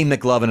 we didn't need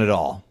McLovin at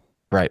all.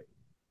 Right.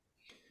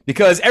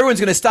 Because everyone's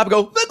going to stop and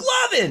go,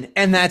 McLovin!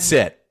 And that's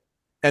it.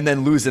 And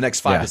then lose the next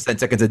 5 to 10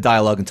 seconds of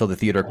dialogue until the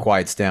theater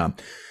quiets down.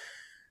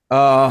 Do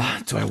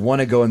I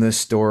want to go in this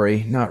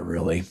story? Not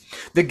really.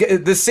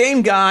 The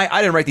same guy,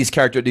 I didn't write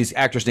these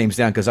actors' names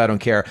down because I don't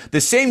care.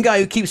 The same guy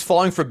who keeps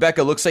falling for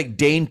Becca looks like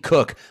Dane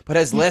Cook, but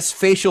has less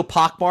facial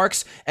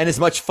pockmarks and is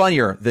much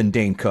funnier than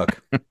Dane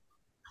Cook.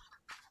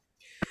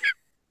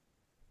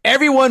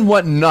 Everyone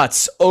went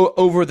nuts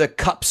over the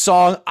Cup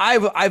song.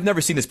 I've never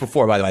seen this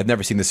before, by the way. I've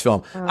never seen this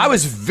film. I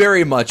was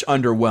very much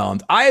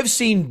underwhelmed. I have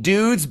seen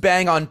dudes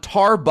bang on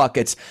tar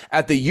buckets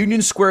at the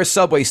Union Square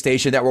subway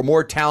station that were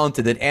more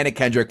talented than Anna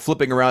Kendrick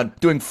flipping around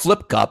doing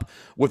flip cup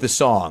with a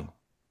song.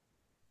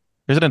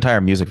 There's an entire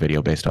music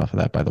video based off of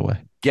that, by the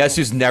way. Guess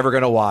who's never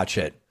going to watch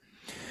it?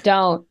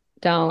 Don't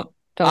do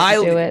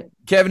it.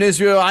 Kevin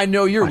Israel, I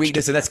know your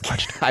weakness, and that's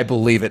I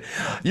believe it.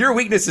 Your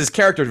weakness is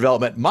character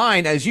development.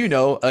 Mine, as you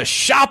know, a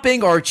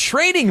shopping or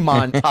trading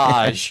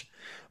montage.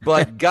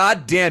 But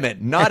God damn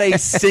it, not a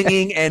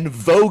singing and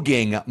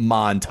voguing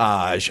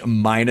montage.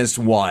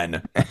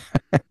 -1.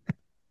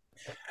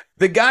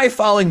 The guy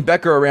following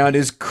Becca around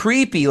is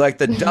creepy like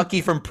the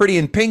Ducky from Pretty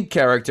in Pink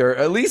character.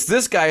 At least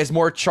this guy is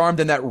more charmed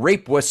than that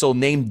rape whistle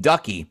named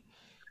Ducky.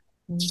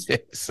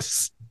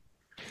 Jesus.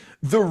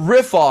 The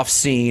riff-off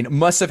scene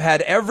must have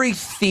had every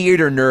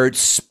theater nerd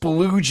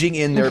splooging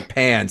in their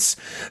pants.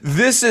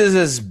 This is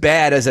as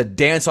bad as a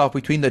dance-off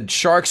between the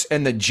Sharks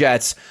and the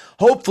Jets.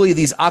 Hopefully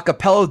these a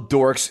cappella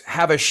dorks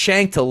have a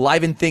shank to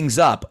liven things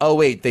up. Oh,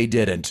 wait, they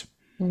didn't.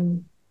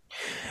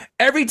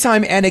 Every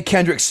time Anna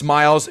Kendrick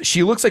smiles,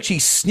 she looks like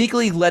she's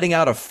sneakily letting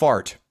out a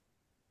fart.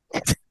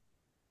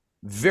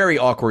 Very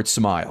awkward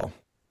smile.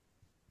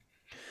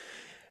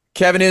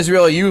 Kevin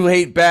Israel, you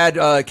hate bad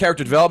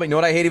character development. You know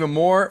what I hate even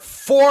more?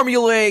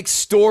 Formulaic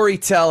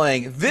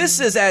storytelling. This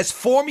is as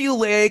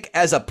formulaic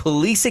as a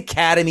Police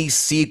Academy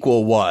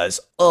sequel was.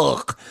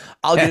 Ugh.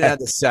 I'll get into that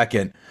in a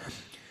second.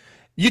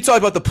 You talked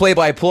about the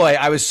play-by-play.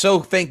 I was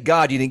so thank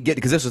God you didn't get it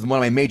because this was one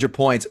of my major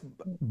points.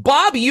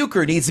 Bob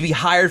Uecker needs to be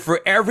hired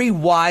for every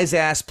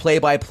wise-ass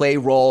play-by-play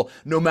role,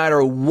 no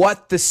matter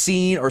what the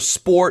scene or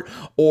sport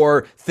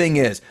or thing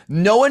is.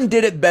 No one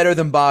did it better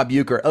than Bob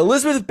Uecker.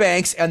 Elizabeth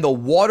Banks and the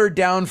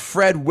watered-down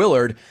Fred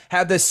Willard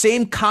have the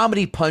same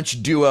comedy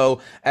punch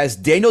duo as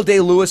Daniel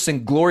Day-Lewis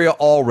and Gloria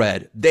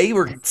Allred. They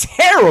were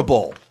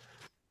terrible.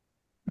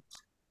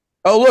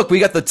 Oh, look, we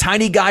got the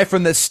tiny guy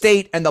from The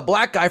State and the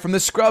black guy from The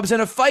Scrubs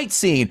in a fight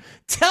scene.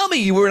 Tell me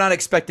you were not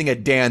expecting a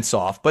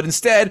dance-off, but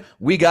instead,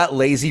 we got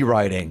lazy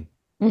writing.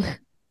 No,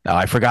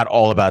 I forgot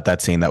all about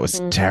that scene. That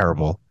was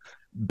terrible.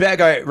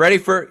 Becca, ready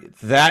for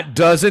that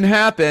doesn't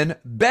happen.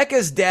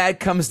 Becca's dad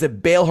comes to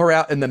bail her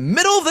out in the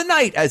middle of the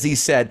night, as he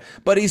said,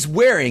 but he's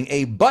wearing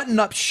a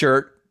button-up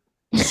shirt,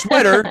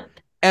 sweater,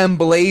 and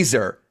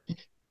blazer.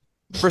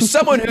 For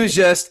someone who's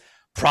just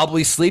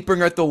probably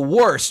sleeping at the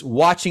worst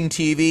watching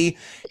TV,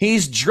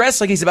 he's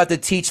dressed like he's about to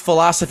teach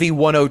Philosophy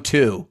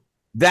 102.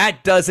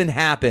 That doesn't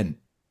happen.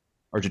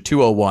 Or is it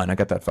 201? I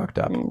got that fucked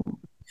up.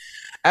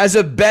 As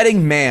a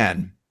betting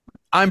man,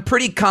 I'm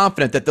pretty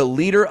confident that the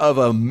leader of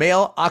a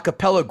male a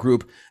cappella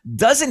group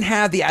doesn't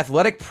have the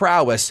athletic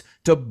prowess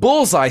to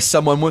bullseye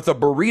someone with a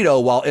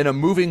burrito while in a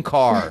moving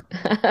car.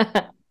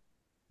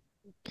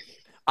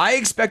 I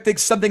expected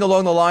something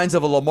along the lines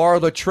of a Lamar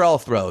Luttrell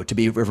throw, to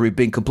be, if we're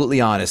being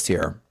completely honest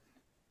here.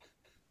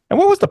 And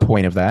what was the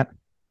point of that?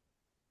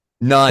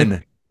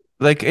 None.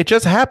 Like it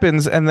just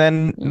happens and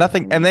then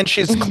nothing. And then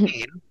she's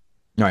clean.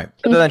 Right.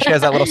 And then she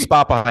has that little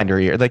spot behind her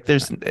ear. Like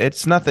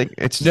it's nothing.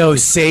 It's no,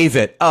 save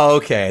it. Oh,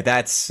 okay.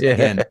 That's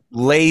again,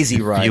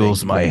 lazy writing.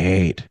 Fuels my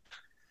hate.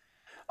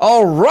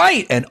 All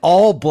right. An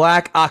all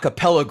black a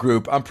cappella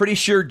group. I'm pretty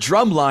sure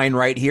Drumline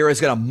right here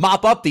is going to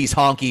mop up these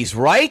honkies,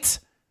 right?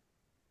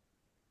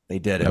 They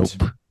didn't.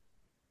 Nope.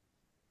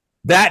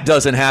 That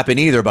doesn't happen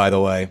either, by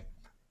the way.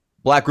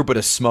 Black group would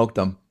have smoked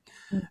them.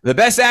 The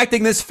best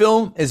acting in this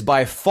film is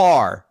by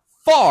far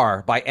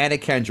by Anna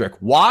Kendrick.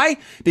 Why?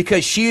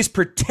 Because she is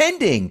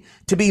pretending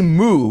to be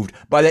moved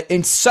by the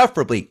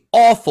insufferably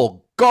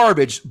awful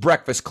garbage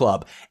Breakfast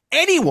Club.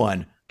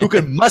 Anyone who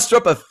can muster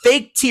up a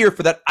fake tear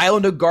for that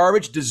island of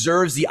garbage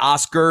deserves the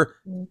Oscar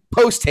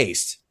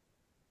post-haste.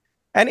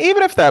 And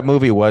even if that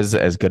movie was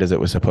as good as it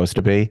was supposed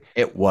to be,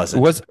 it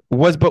wasn't.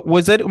 But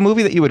was it a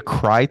movie that you would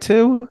cry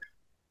to?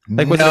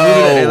 Like was it a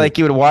movie that like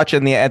you would watch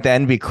at the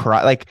end be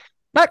cry, like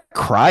not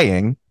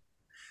crying?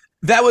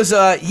 That was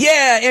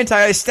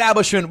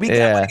anti-establishment.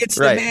 It's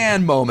the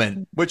man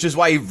moment, which is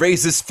why he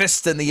raised his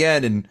fist in the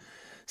end and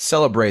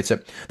celebrates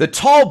it. The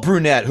tall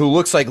brunette who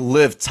looks like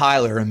Liv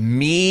Tyler,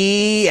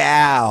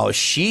 meow.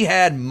 She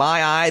had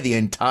my eye the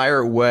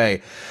entire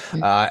way.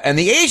 And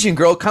the Asian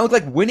girl kind of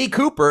looked like Winnie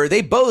Cooper.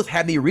 They both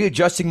had me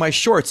readjusting my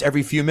shorts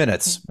every few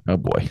minutes. Oh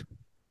boy.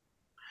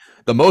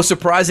 The most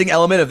surprising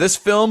element of this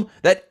film,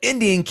 that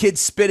Indian kid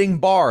spitting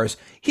bars.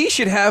 He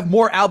should have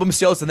more album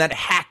sales than that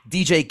hack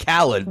DJ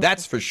Khaled,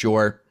 that's for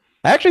sure.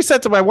 I actually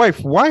said to my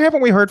wife, why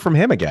haven't we heard from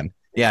him again?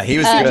 Yeah, he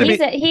was good.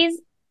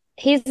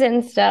 He's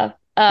in stuff.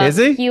 Is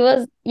he?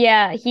 He's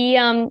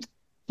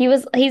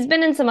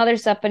been in some other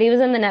stuff, but he was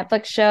in the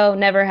Netflix show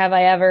Never Have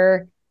I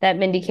Ever that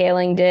Mindy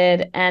Kaling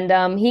did. And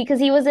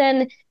he was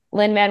in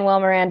Lin-Manuel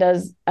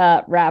Miranda's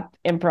rap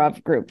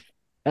improv group.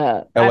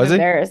 I'm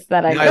embarrassed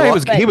that I know.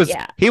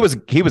 He was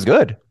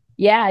good.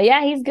 Yeah,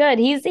 he's good.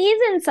 He's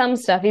in some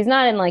stuff. He's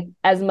not in like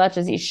as much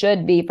as he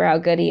should be for how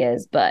good he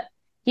is, but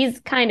he's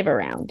kind of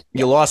around.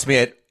 You lost me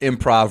at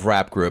improv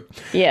rap group.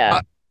 Yeah.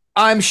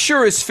 I'm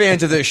sure as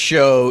fans of this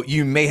show,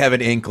 you may have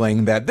an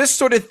inkling that this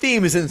sort of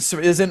theme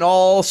isn't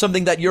all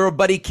something that your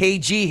buddy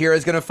KG here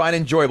is going to find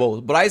enjoyable.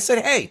 But I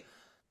said, hey,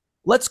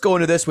 let's go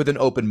into this with an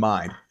open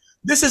mind.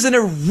 This is an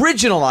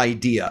original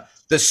idea.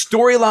 The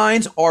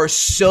storylines are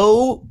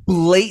so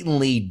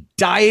blatantly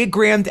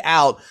diagrammed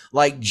out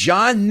like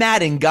John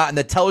Madden got in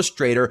the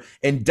telestrator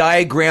and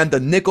diagrammed the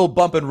nickel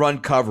bump and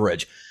run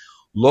coverage.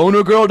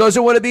 Loner girl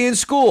doesn't want to be in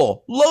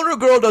school. Loner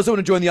girl doesn't want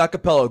to join the a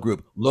cappella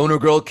group. Loner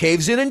girl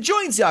caves in and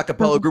joins the a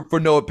cappella group for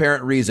no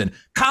apparent reason.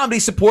 Comedy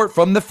support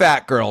from the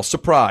fat girl.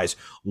 Surprise.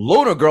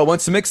 Loner girl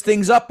wants to mix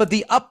things up, but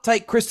the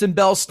uptight Kristen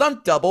Bell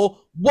stunt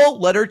double won't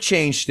let her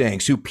change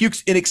things, who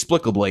pukes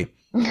inexplicably.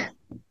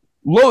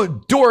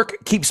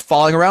 Dork keeps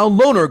falling around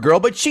Loner girl,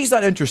 but she's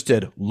not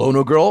interested.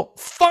 Loner girl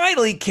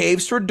finally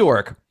caves for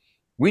Dork.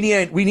 We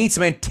need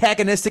some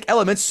antagonistic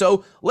elements,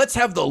 so let's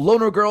have the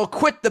Loner girl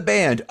quit the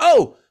band.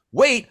 Oh,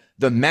 wait,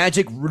 the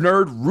magic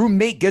nerd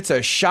roommate gets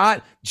a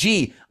shot.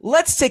 Gee,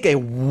 let's take a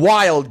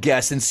wild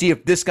guess and see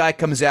if this guy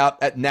comes out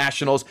at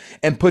Nationals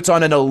and puts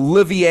on an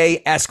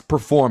Olivier-esque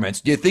performance.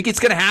 Do you think it's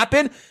going to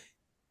happen?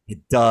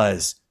 It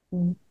does.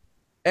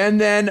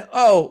 And then,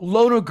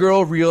 Loner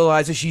girl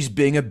realizes she's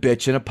being a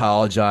bitch and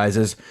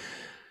apologizes.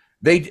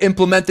 They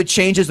implement the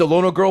changes the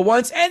Loner girl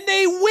wants, and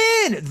they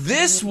win.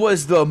 This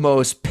was the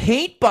most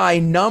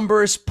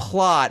paint-by-numbers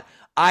plot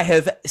I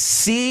have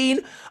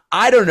seen.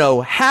 I don't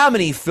know how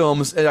many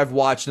films that I've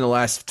watched in the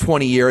last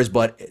 20 years,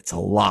 but it's a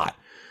lot.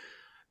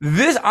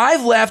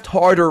 I've laughed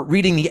harder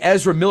reading the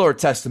Ezra Miller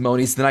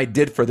testimonies than I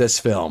did for this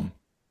film.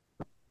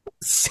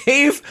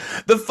 Save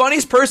the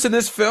funniest person in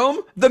this film,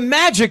 the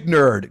magic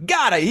nerd.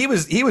 God, he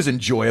was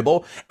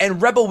enjoyable.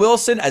 And Rebel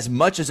Wilson, as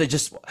much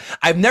as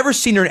I've never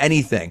seen her in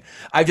anything.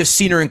 I've just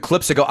seen her in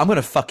clips that go, I'm going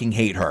to fucking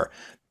hate her.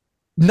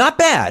 Not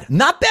bad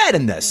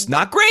in this.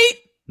 Not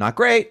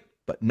great,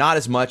 but not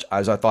as much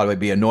as I thought I would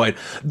be annoyed.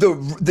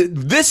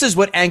 This is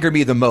what angered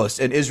me the most.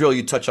 And Israel,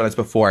 you touched on this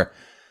before.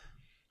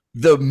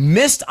 The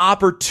missed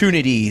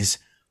opportunities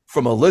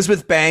from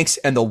Elizabeth Banks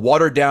and the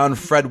watered down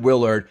Fred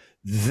Willard,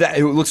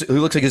 who looks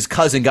like his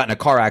cousin got in a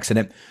car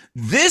accident.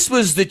 This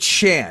was the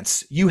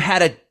chance. You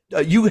had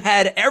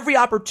every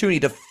opportunity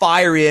to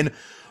fire in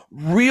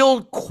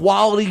real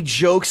quality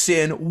jokes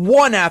in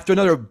one after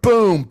another.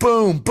 Boom,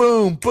 boom,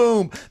 boom,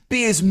 boom.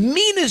 Be as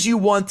mean as you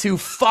want to.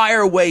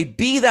 Fire away.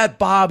 Be that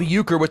Bob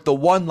Uecker with the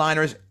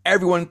one-liners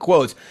everyone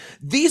quotes.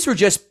 These were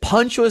just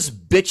punchless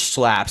bitch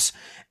slaps.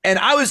 And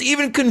I was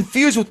even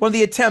confused with one of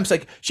the attempts.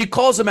 Like, she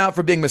calls him out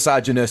for being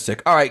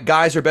misogynistic. All right,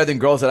 guys are better than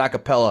girls at a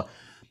cappella.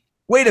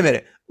 Wait a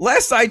minute.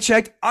 last I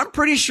checked, I'm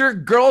pretty sure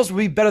girls would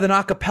be better than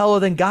a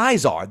cappella than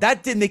guys are.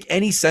 That didn't make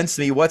any sense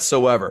to me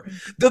whatsoever.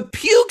 The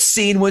puke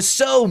scene was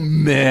so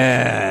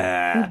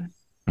meh.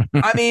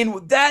 I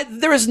mean,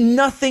 there is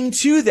nothing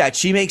to that.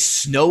 She makes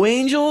snow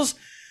angels.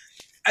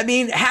 I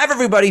mean, have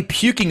everybody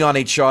puking on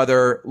each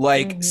other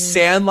like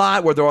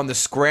Sandlot where they're on the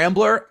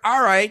scrambler.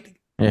 All right.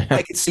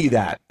 I can see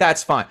that.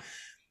 That's fine.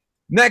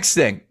 Next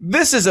thing.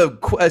 This is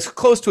as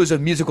close to as a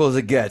musical as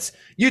it gets.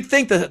 You'd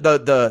think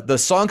the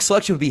song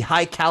selection would be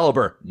high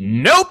caliber.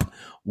 Nope.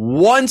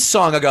 One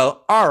song I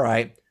go, all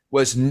right,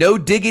 was No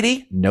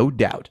Diggity, No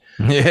Doubt.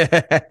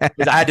 I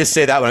had to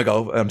say that when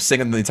I'm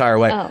singing the entire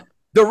way. Oh.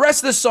 The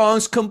rest of the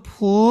songs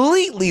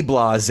completely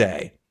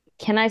blasé.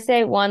 Can I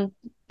say one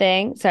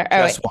thing? Sorry.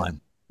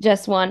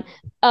 Just one.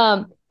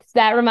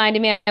 That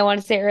reminded me, I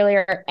wanted to say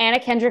earlier, Anna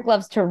Kendrick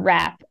loves to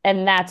rap,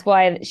 and that's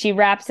why she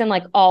raps in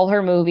like all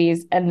her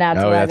movies, and that's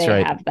why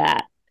they have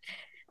that.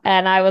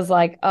 And I was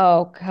like,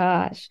 oh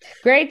gosh,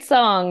 great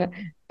song,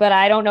 but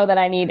I don't know that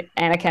I need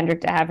Anna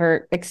Kendrick to have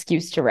her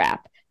excuse to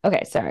rap.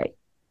 Okay, sorry.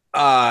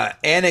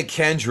 Anna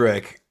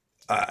Kendrick,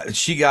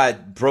 she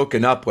got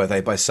broken up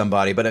with by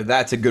somebody, but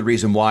that's a good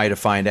reason why to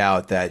find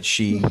out that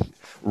she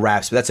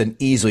raps. But that's an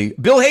easily.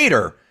 Bill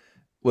Hader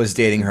was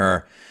dating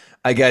her.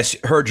 I guess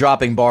her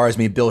dropping bars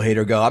made Bill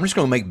Hader go, I'm just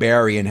going to make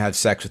Barry and have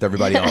sex with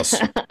everybody else.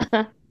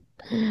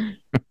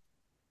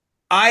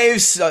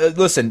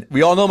 Listen,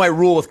 we all know my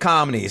rule with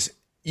comedies.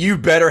 You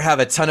better have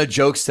a ton of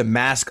jokes to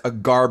mask a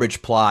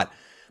garbage plot.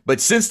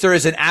 But since there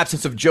is an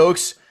absence of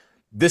jokes,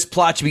 this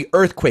plot should be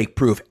earthquake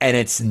proof, and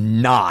it's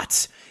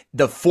not.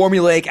 The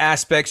formulaic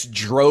aspects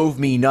drove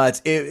me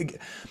nuts.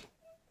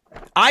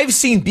 I've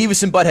seen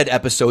Beavis and Butthead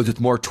episodes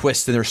with more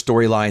twists in their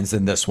storylines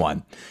than this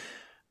one.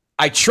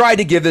 I tried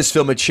to give this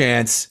film a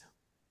chance,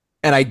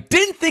 and I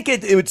didn't think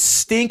it would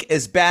stink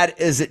as bad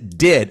as it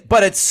did,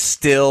 but it's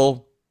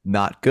still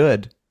not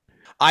good.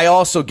 I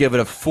also give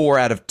it a 4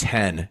 out of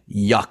 10.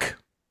 Yuck.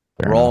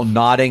 We're all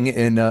nodding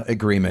in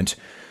agreement.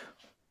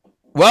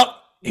 Well,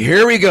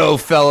 here we go,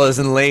 fella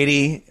and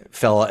lady.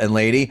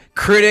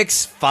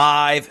 Critics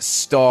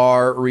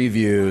 5-star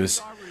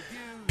reviews.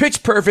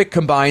 Pitch Perfect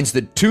combines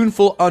the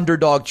tuneful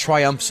underdog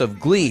triumphs of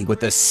Glee with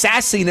the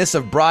sassiness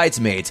of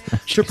Bridesmaids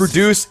to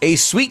produce a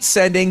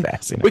sweet-sending,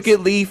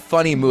 wickedly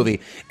funny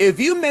movie. If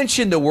you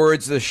mention the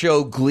words of the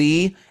show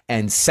Glee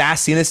and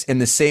sassiness in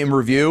the same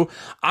review,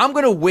 I'm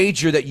going to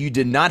wager that you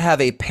did not have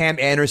a Pam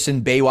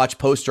Anderson Baywatch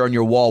poster on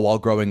your wall while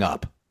growing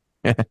up.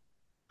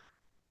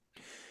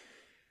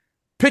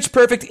 Pitch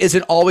Perfect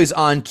isn't always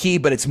on key,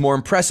 but it's more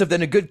impressive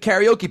than a good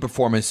karaoke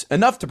performance,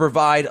 enough to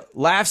provide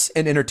laughs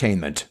and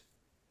entertainment.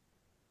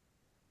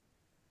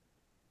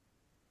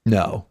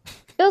 No.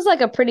 Feels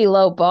like a pretty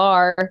low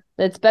bar.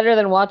 It's better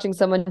than watching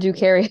someone do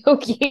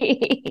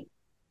karaoke.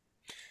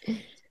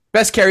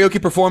 Best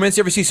karaoke performance.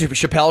 You ever see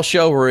Chappelle's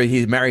show where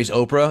he marries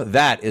Oprah?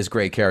 That is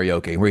great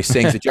karaoke, where he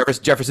sings the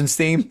Jefferson's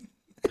theme.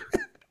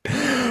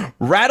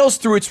 Rattles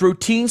through its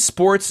routine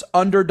sports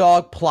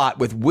underdog plot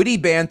with witty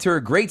banter,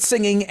 great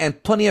singing,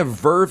 and plenty of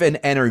verve and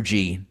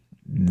energy.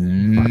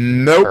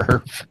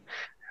 Nope.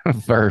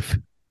 Verve.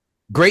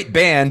 Great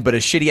band, but a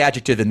shitty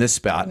adjective in this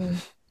spot.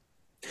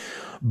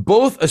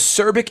 Both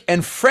acerbic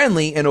and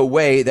friendly in a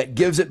way that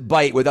gives it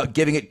bite without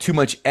giving it too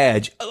much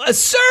edge.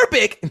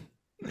 Acerbic?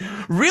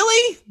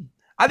 Really?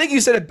 I think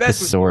you said it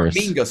best with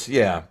Mingos.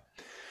 Yeah.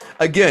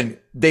 Again,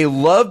 they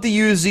love to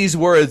use these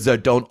words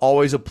that don't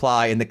always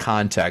apply in the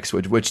context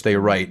with which they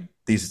write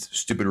these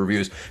stupid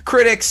reviews.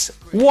 Critics,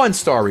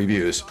 1-star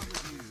reviews.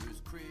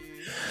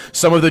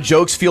 Some of the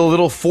jokes feel a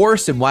little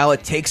forced, and while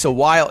it takes a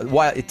while,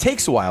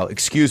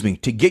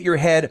 to get your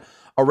head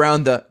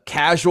around the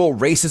casual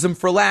racism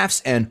for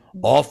laughs and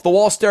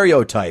off-the-wall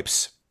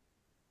stereotypes.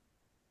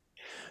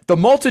 The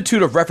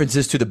multitude of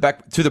references to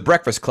the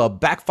Breakfast Club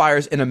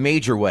backfires in a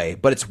major way,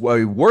 but it's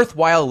a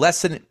worthwhile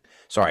lesson.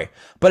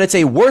 But it's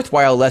a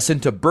worthwhile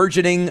lesson to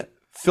burgeoning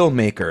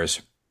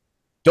filmmakers.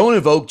 Don't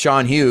evoke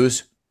John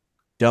Hughes.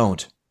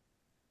 Don't.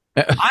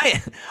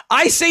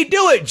 I say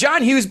do it.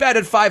 John Hughes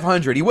batted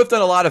 500. He whiffed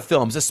on a lot of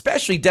films,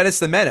 especially Dennis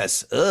the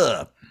Menace.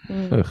 Ugh.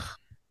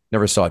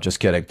 Never saw it,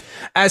 just kidding.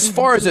 As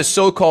far as the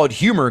so-called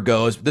humor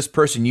goes, this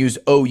person used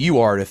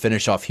OUR to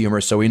finish off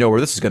humor, so we know where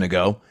this is going to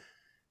go.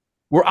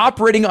 We're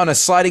operating on a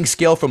sliding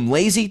scale from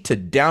lazy to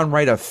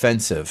downright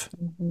offensive.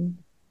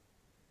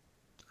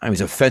 I mean,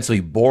 it's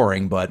offensively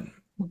boring, but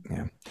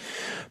yeah.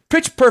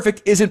 Pitch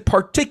Perfect isn't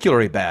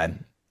particularly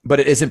bad, but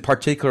it isn't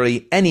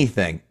particularly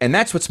anything. And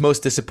that's what's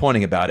most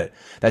disappointing about it,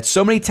 that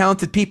so many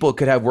talented people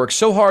could have worked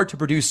so hard to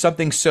produce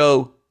something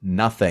so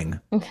nothing.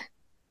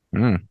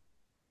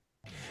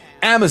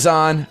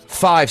 Amazon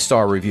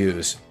 5-star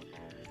reviews.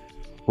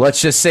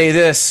 Let's just say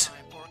this.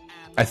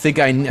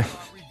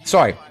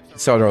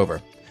 Start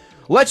over.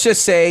 Let's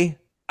just say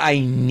I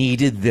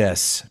needed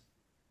this.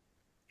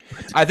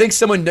 I think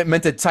someone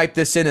meant to type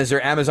this in as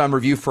their Amazon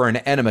review for an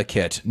enema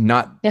kit,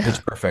 not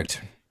Pitch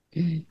Perfect.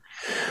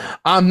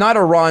 I'm not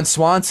a Ron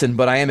Swanson,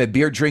 but I am a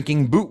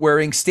beer-drinking,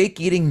 boot-wearing,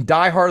 steak-eating,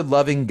 die-hard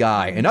loving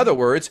guy. In other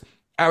words,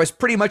 I was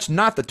pretty much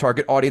not the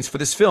target audience for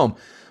this film.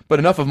 but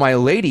enough of my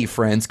lady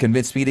friends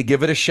convinced me to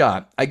give it a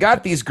shot. I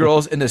got these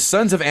girls into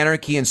Sons of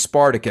Anarchy and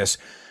Spartacus,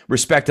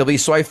 respectively,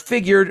 so I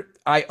figured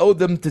I owed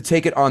them to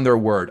take it on their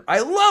word. I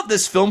love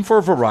this film for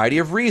a variety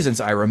of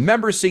reasons. I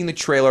remember seeing the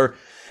trailer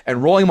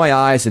and rolling my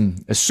eyes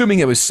and assuming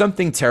it was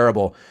something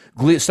terrible,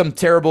 some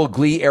terrible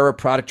Glee-era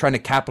product trying to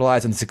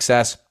capitalize on the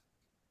success.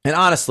 And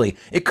honestly,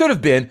 it could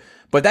have been,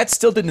 but that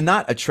still did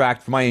not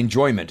attract my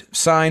enjoyment.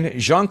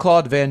 Signed,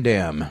 Jean-Claude Van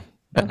Damme.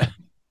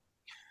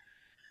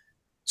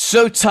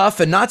 So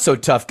tough and not so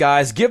tough,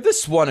 guys. Give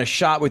this one a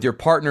shot with your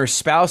partner's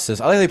spouses.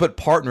 I like they put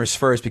partners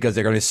first because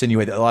they're going to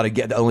insinuate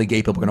that only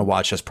gay people are going to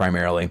watch us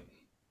primarily.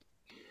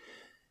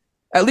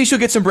 At least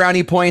you'll get some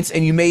brownie points,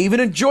 and you may even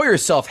enjoy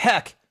yourself.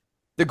 Heck,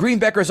 the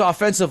Greenbackers'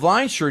 offensive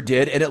line sure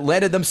did, and it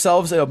landed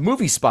themselves a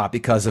movie spot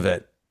because of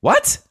it.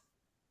 What?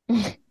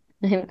 I'm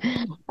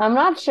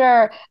not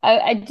sure.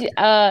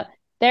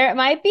 There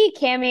might be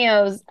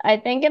cameos. I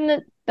think in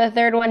the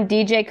third one,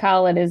 DJ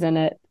Khaled is in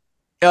it.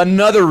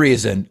 Another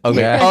reason. Okay,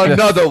 yeah.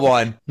 Another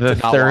one. The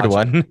third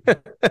one.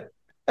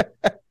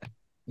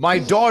 My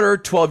daughter,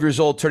 12 years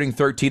old, turning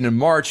 13 in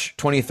March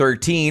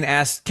 2013,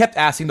 kept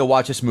asking to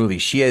watch this movie.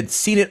 She had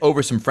seen it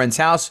over some friend's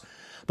house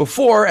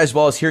before, as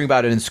well as hearing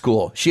about it in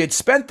school. She had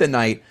spent the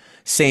night,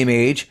 same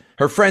age.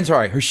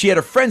 She had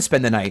a friend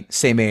spend the night,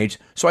 same age.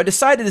 So I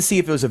decided to see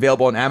if it was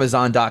available on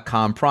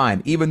Amazon.com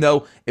Prime. Even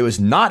though it was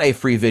not a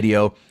free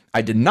video,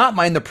 I did not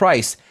mind the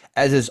price,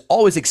 as it's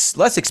always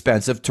less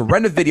expensive to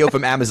rent a video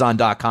from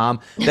Amazon.com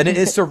than it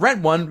is to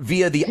rent one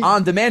via the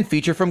on-demand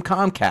feature from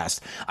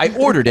Comcast. I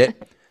ordered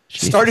it,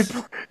 started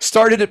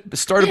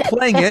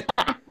playing it,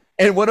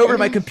 and went over to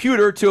my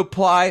computer to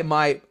apply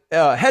my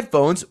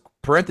headphones,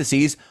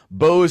 parentheses,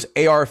 Bose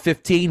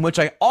AR-15, which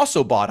I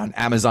also bought on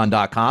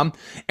Amazon.com,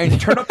 and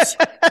turn up...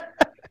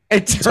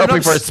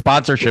 hoping for a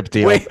sponsorship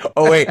deal.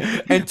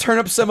 And turn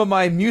up some of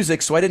my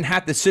music so I didn't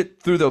have to sit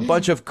through the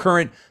bunch of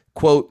current,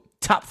 quote,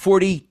 top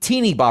 40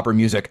 teeny bopper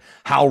music.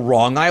 How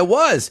wrong I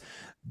was.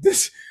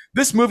 This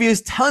movie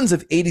has tons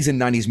of 80s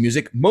and 90s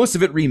music, most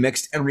of it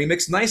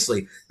remixed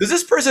nicely. Does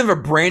this person have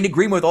a brand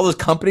agreement with all those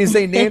companies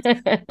they named?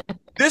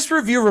 This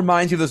review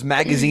reminds you of those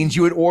magazines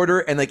you would order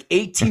and like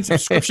 18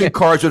 subscription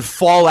cards would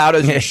fall out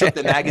as you shook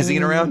the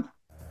magazine around.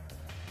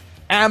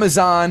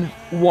 Amazon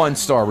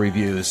 1-star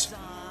reviews.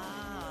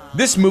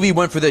 This movie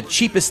went for the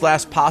cheapest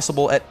laughs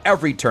possible at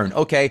every turn.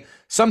 Okay,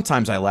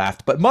 sometimes I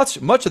laughed, but much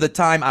of the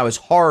time I was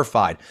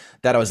horrified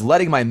that I was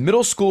letting my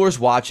middle schoolers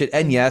watch it,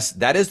 and yes,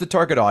 that is the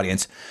target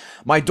audience.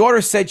 My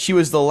daughter said she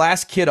was the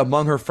last kid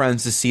among her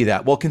friends to see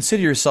that. Well,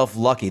 consider yourself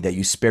lucky that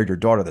you spared your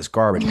daughter this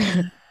garbage.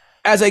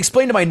 As I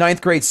explained to my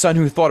 9th grade son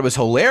who thought it was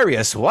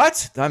hilarious,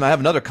 what? I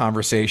have another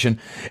conversation.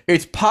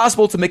 It's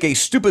possible to make a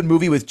stupid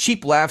movie with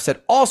cheap laughs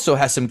that also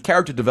has some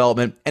character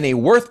development and a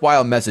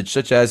worthwhile message,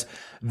 such as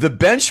The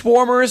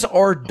Benchwarmers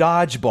or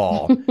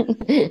Dodgeball,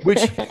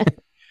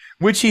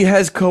 which he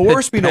has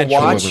coerced me to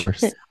watch.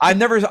 I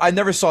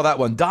never saw that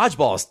one.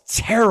 Dodgeball is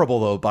terrible,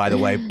 though, by the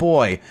way.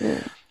 Boy.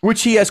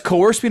 Which he has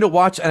coerced me to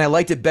watch, and I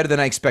liked it better than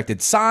I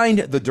expected. Signed,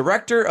 the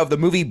director of the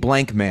movie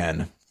Blank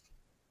Man.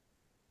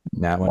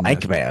 That one.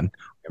 Blank Man.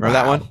 Remember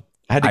that one?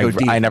 I had to go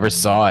deep. I never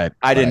saw it.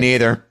 I didn't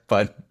either,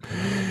 but...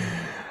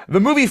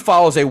 The movie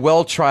follows a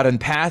well-trodden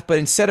path, but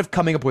instead of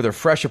coming up with a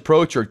fresh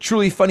approach or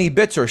truly funny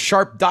bits or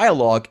sharp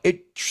dialogue,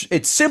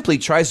 it simply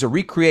tries to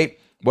recreate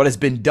what has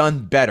been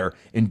done better.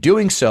 In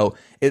doing so,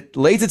 it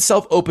lays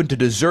itself open to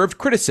deserved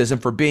criticism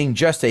for being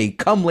just a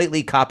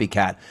come-lately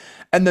copycat.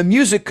 And the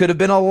music could have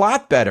been a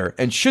lot better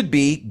and should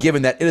be,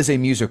 given that it is a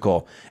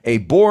musical. A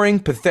boring,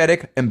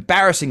 pathetic,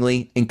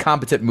 embarrassingly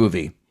incompetent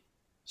movie.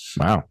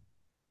 Wow.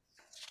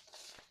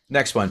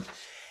 Next one.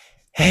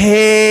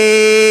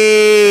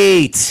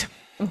 Hate.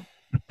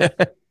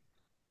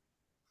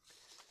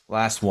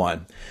 Last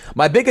one.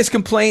 My biggest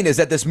complaint is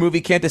that this movie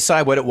can't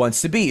decide what it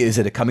wants to be. Is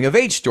it a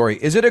coming-of-age story?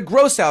 Is it a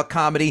gross-out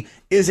comedy?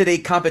 Is it a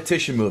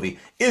competition movie?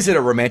 Is it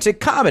a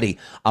romantic comedy?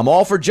 I'm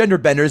all for gender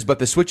benders, but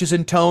the switches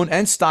in tone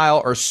and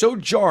style are so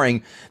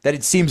jarring that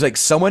it seems like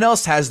someone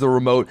else has the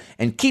remote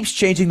and keeps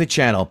changing the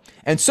channel.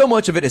 And so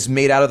much of it is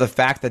made out of the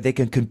fact that they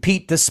can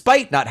compete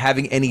despite not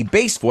having any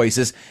bass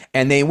voices,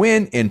 and they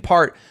win, in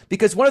part,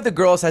 because one of the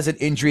girls has an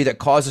injury that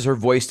causes her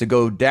voice to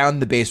go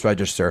down the bass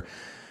register.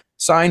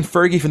 Signed,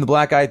 Fergie from the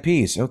Black Eyed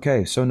Peas.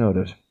 Okay, so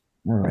noted.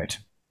 All right.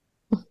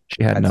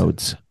 She had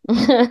notes.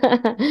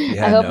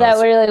 I hope that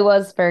really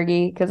was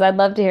Fergie, because I'd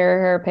love to hear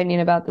her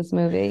opinion about this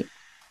movie.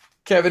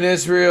 Kevin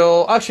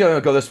Israel. Actually, I'm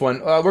going to go this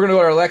one. We're going to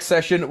go to our next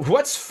session.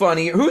 What's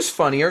funny? Who's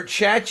funnier,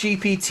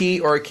 ChatGPT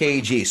or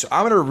KG? So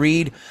I'm going to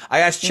read.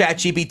 I asked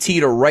ChatGPT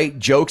to write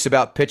jokes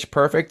about Pitch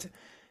Perfect.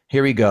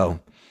 Here we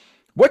go.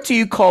 What do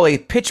you call a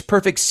Pitch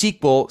Perfect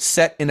sequel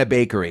set in a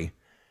bakery?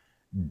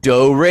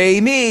 Do, re,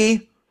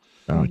 mi.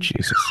 Oh,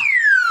 Jesus.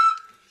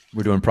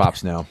 We're doing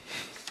props now.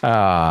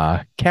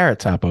 Carrot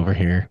Top over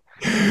here.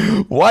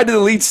 Why did the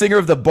lead singer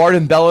of the Bard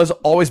and Bellas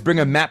always bring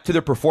a map to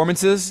their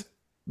performances?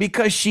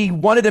 Because she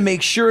wanted to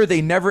make sure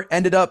they never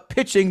ended up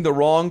pitching the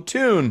wrong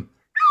tune.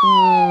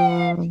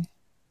 What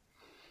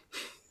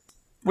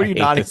are you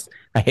nodding?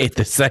 I hate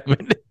this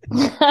segment.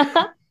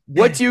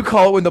 What do you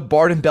call it when the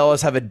Bard and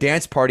Bellas have a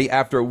dance party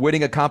after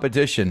winning a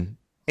competition?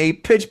 A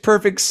pitch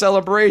perfect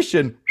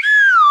celebration.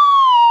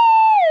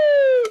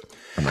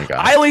 Oh my God.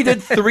 I only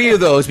did 3 of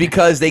those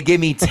because they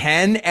gave me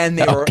 10 and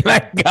they were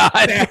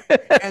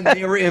and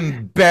they were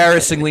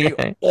embarrassingly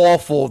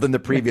awful than the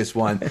previous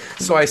one.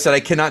 So I said I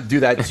cannot do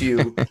that to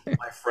you,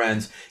 my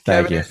friends.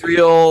 Kevin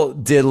Israel,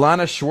 did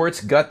Lana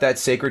Schwartz gut that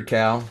sacred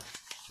cow?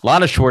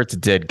 Lana Schwartz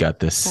did gut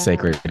this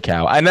sacred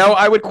cow. I know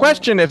I would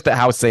question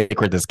how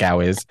sacred this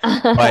cow is,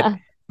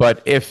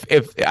 but if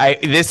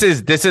this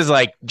is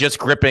like just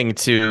gripping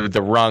to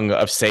the rung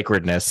of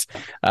sacredness.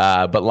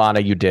 But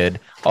Lana, you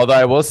did. Although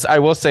I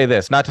will say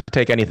this, not to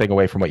take anything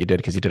away from what you did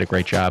because you did a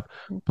great job,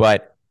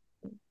 but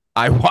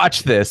I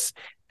watched this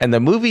and the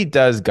movie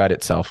does gut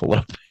itself a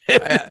little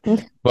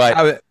bit.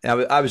 But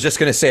I was just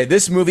gonna say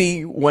this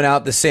movie went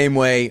out the same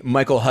way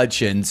Michael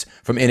Hutchins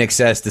from In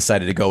Excess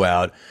decided to go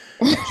out,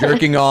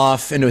 jerking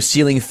off into a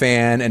ceiling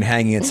fan and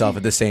hanging itself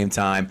at the same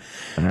time.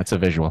 And that's a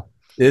visual,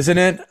 isn't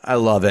it? I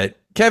love it.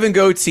 Kevin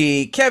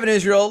Goatee, Kevin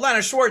Israel,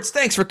 Lana Schwartz,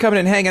 thanks for coming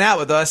and hanging out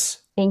with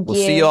us. Thank you.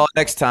 We'll see you all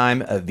next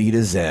time.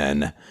 Avita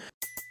Zen.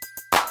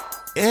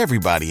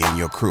 Everybody in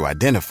your crew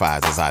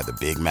identifies as either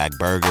Big Mac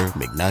Burger,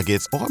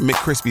 McNuggets, or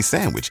McCrispy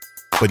Sandwich.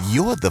 But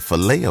you're the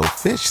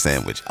Filet-O-Fish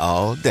Sandwich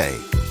all day.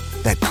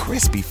 That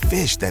crispy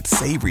fish, that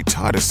savory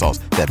tartar sauce,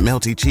 that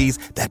melty cheese,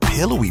 that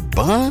pillowy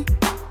bun.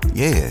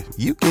 Yeah,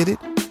 you get it.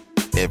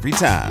 Every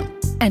time.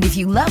 And if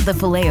you love the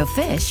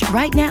Filet-O-Fish,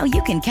 right now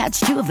you can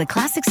catch 2 of the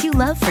classics you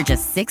love for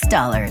just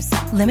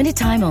 $6. Limited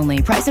time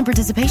only. Price and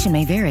participation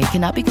may vary.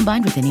 Cannot be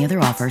combined with any other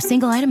offer.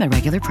 Single item at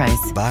regular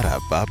price.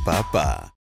 Ba-da-ba-ba-ba.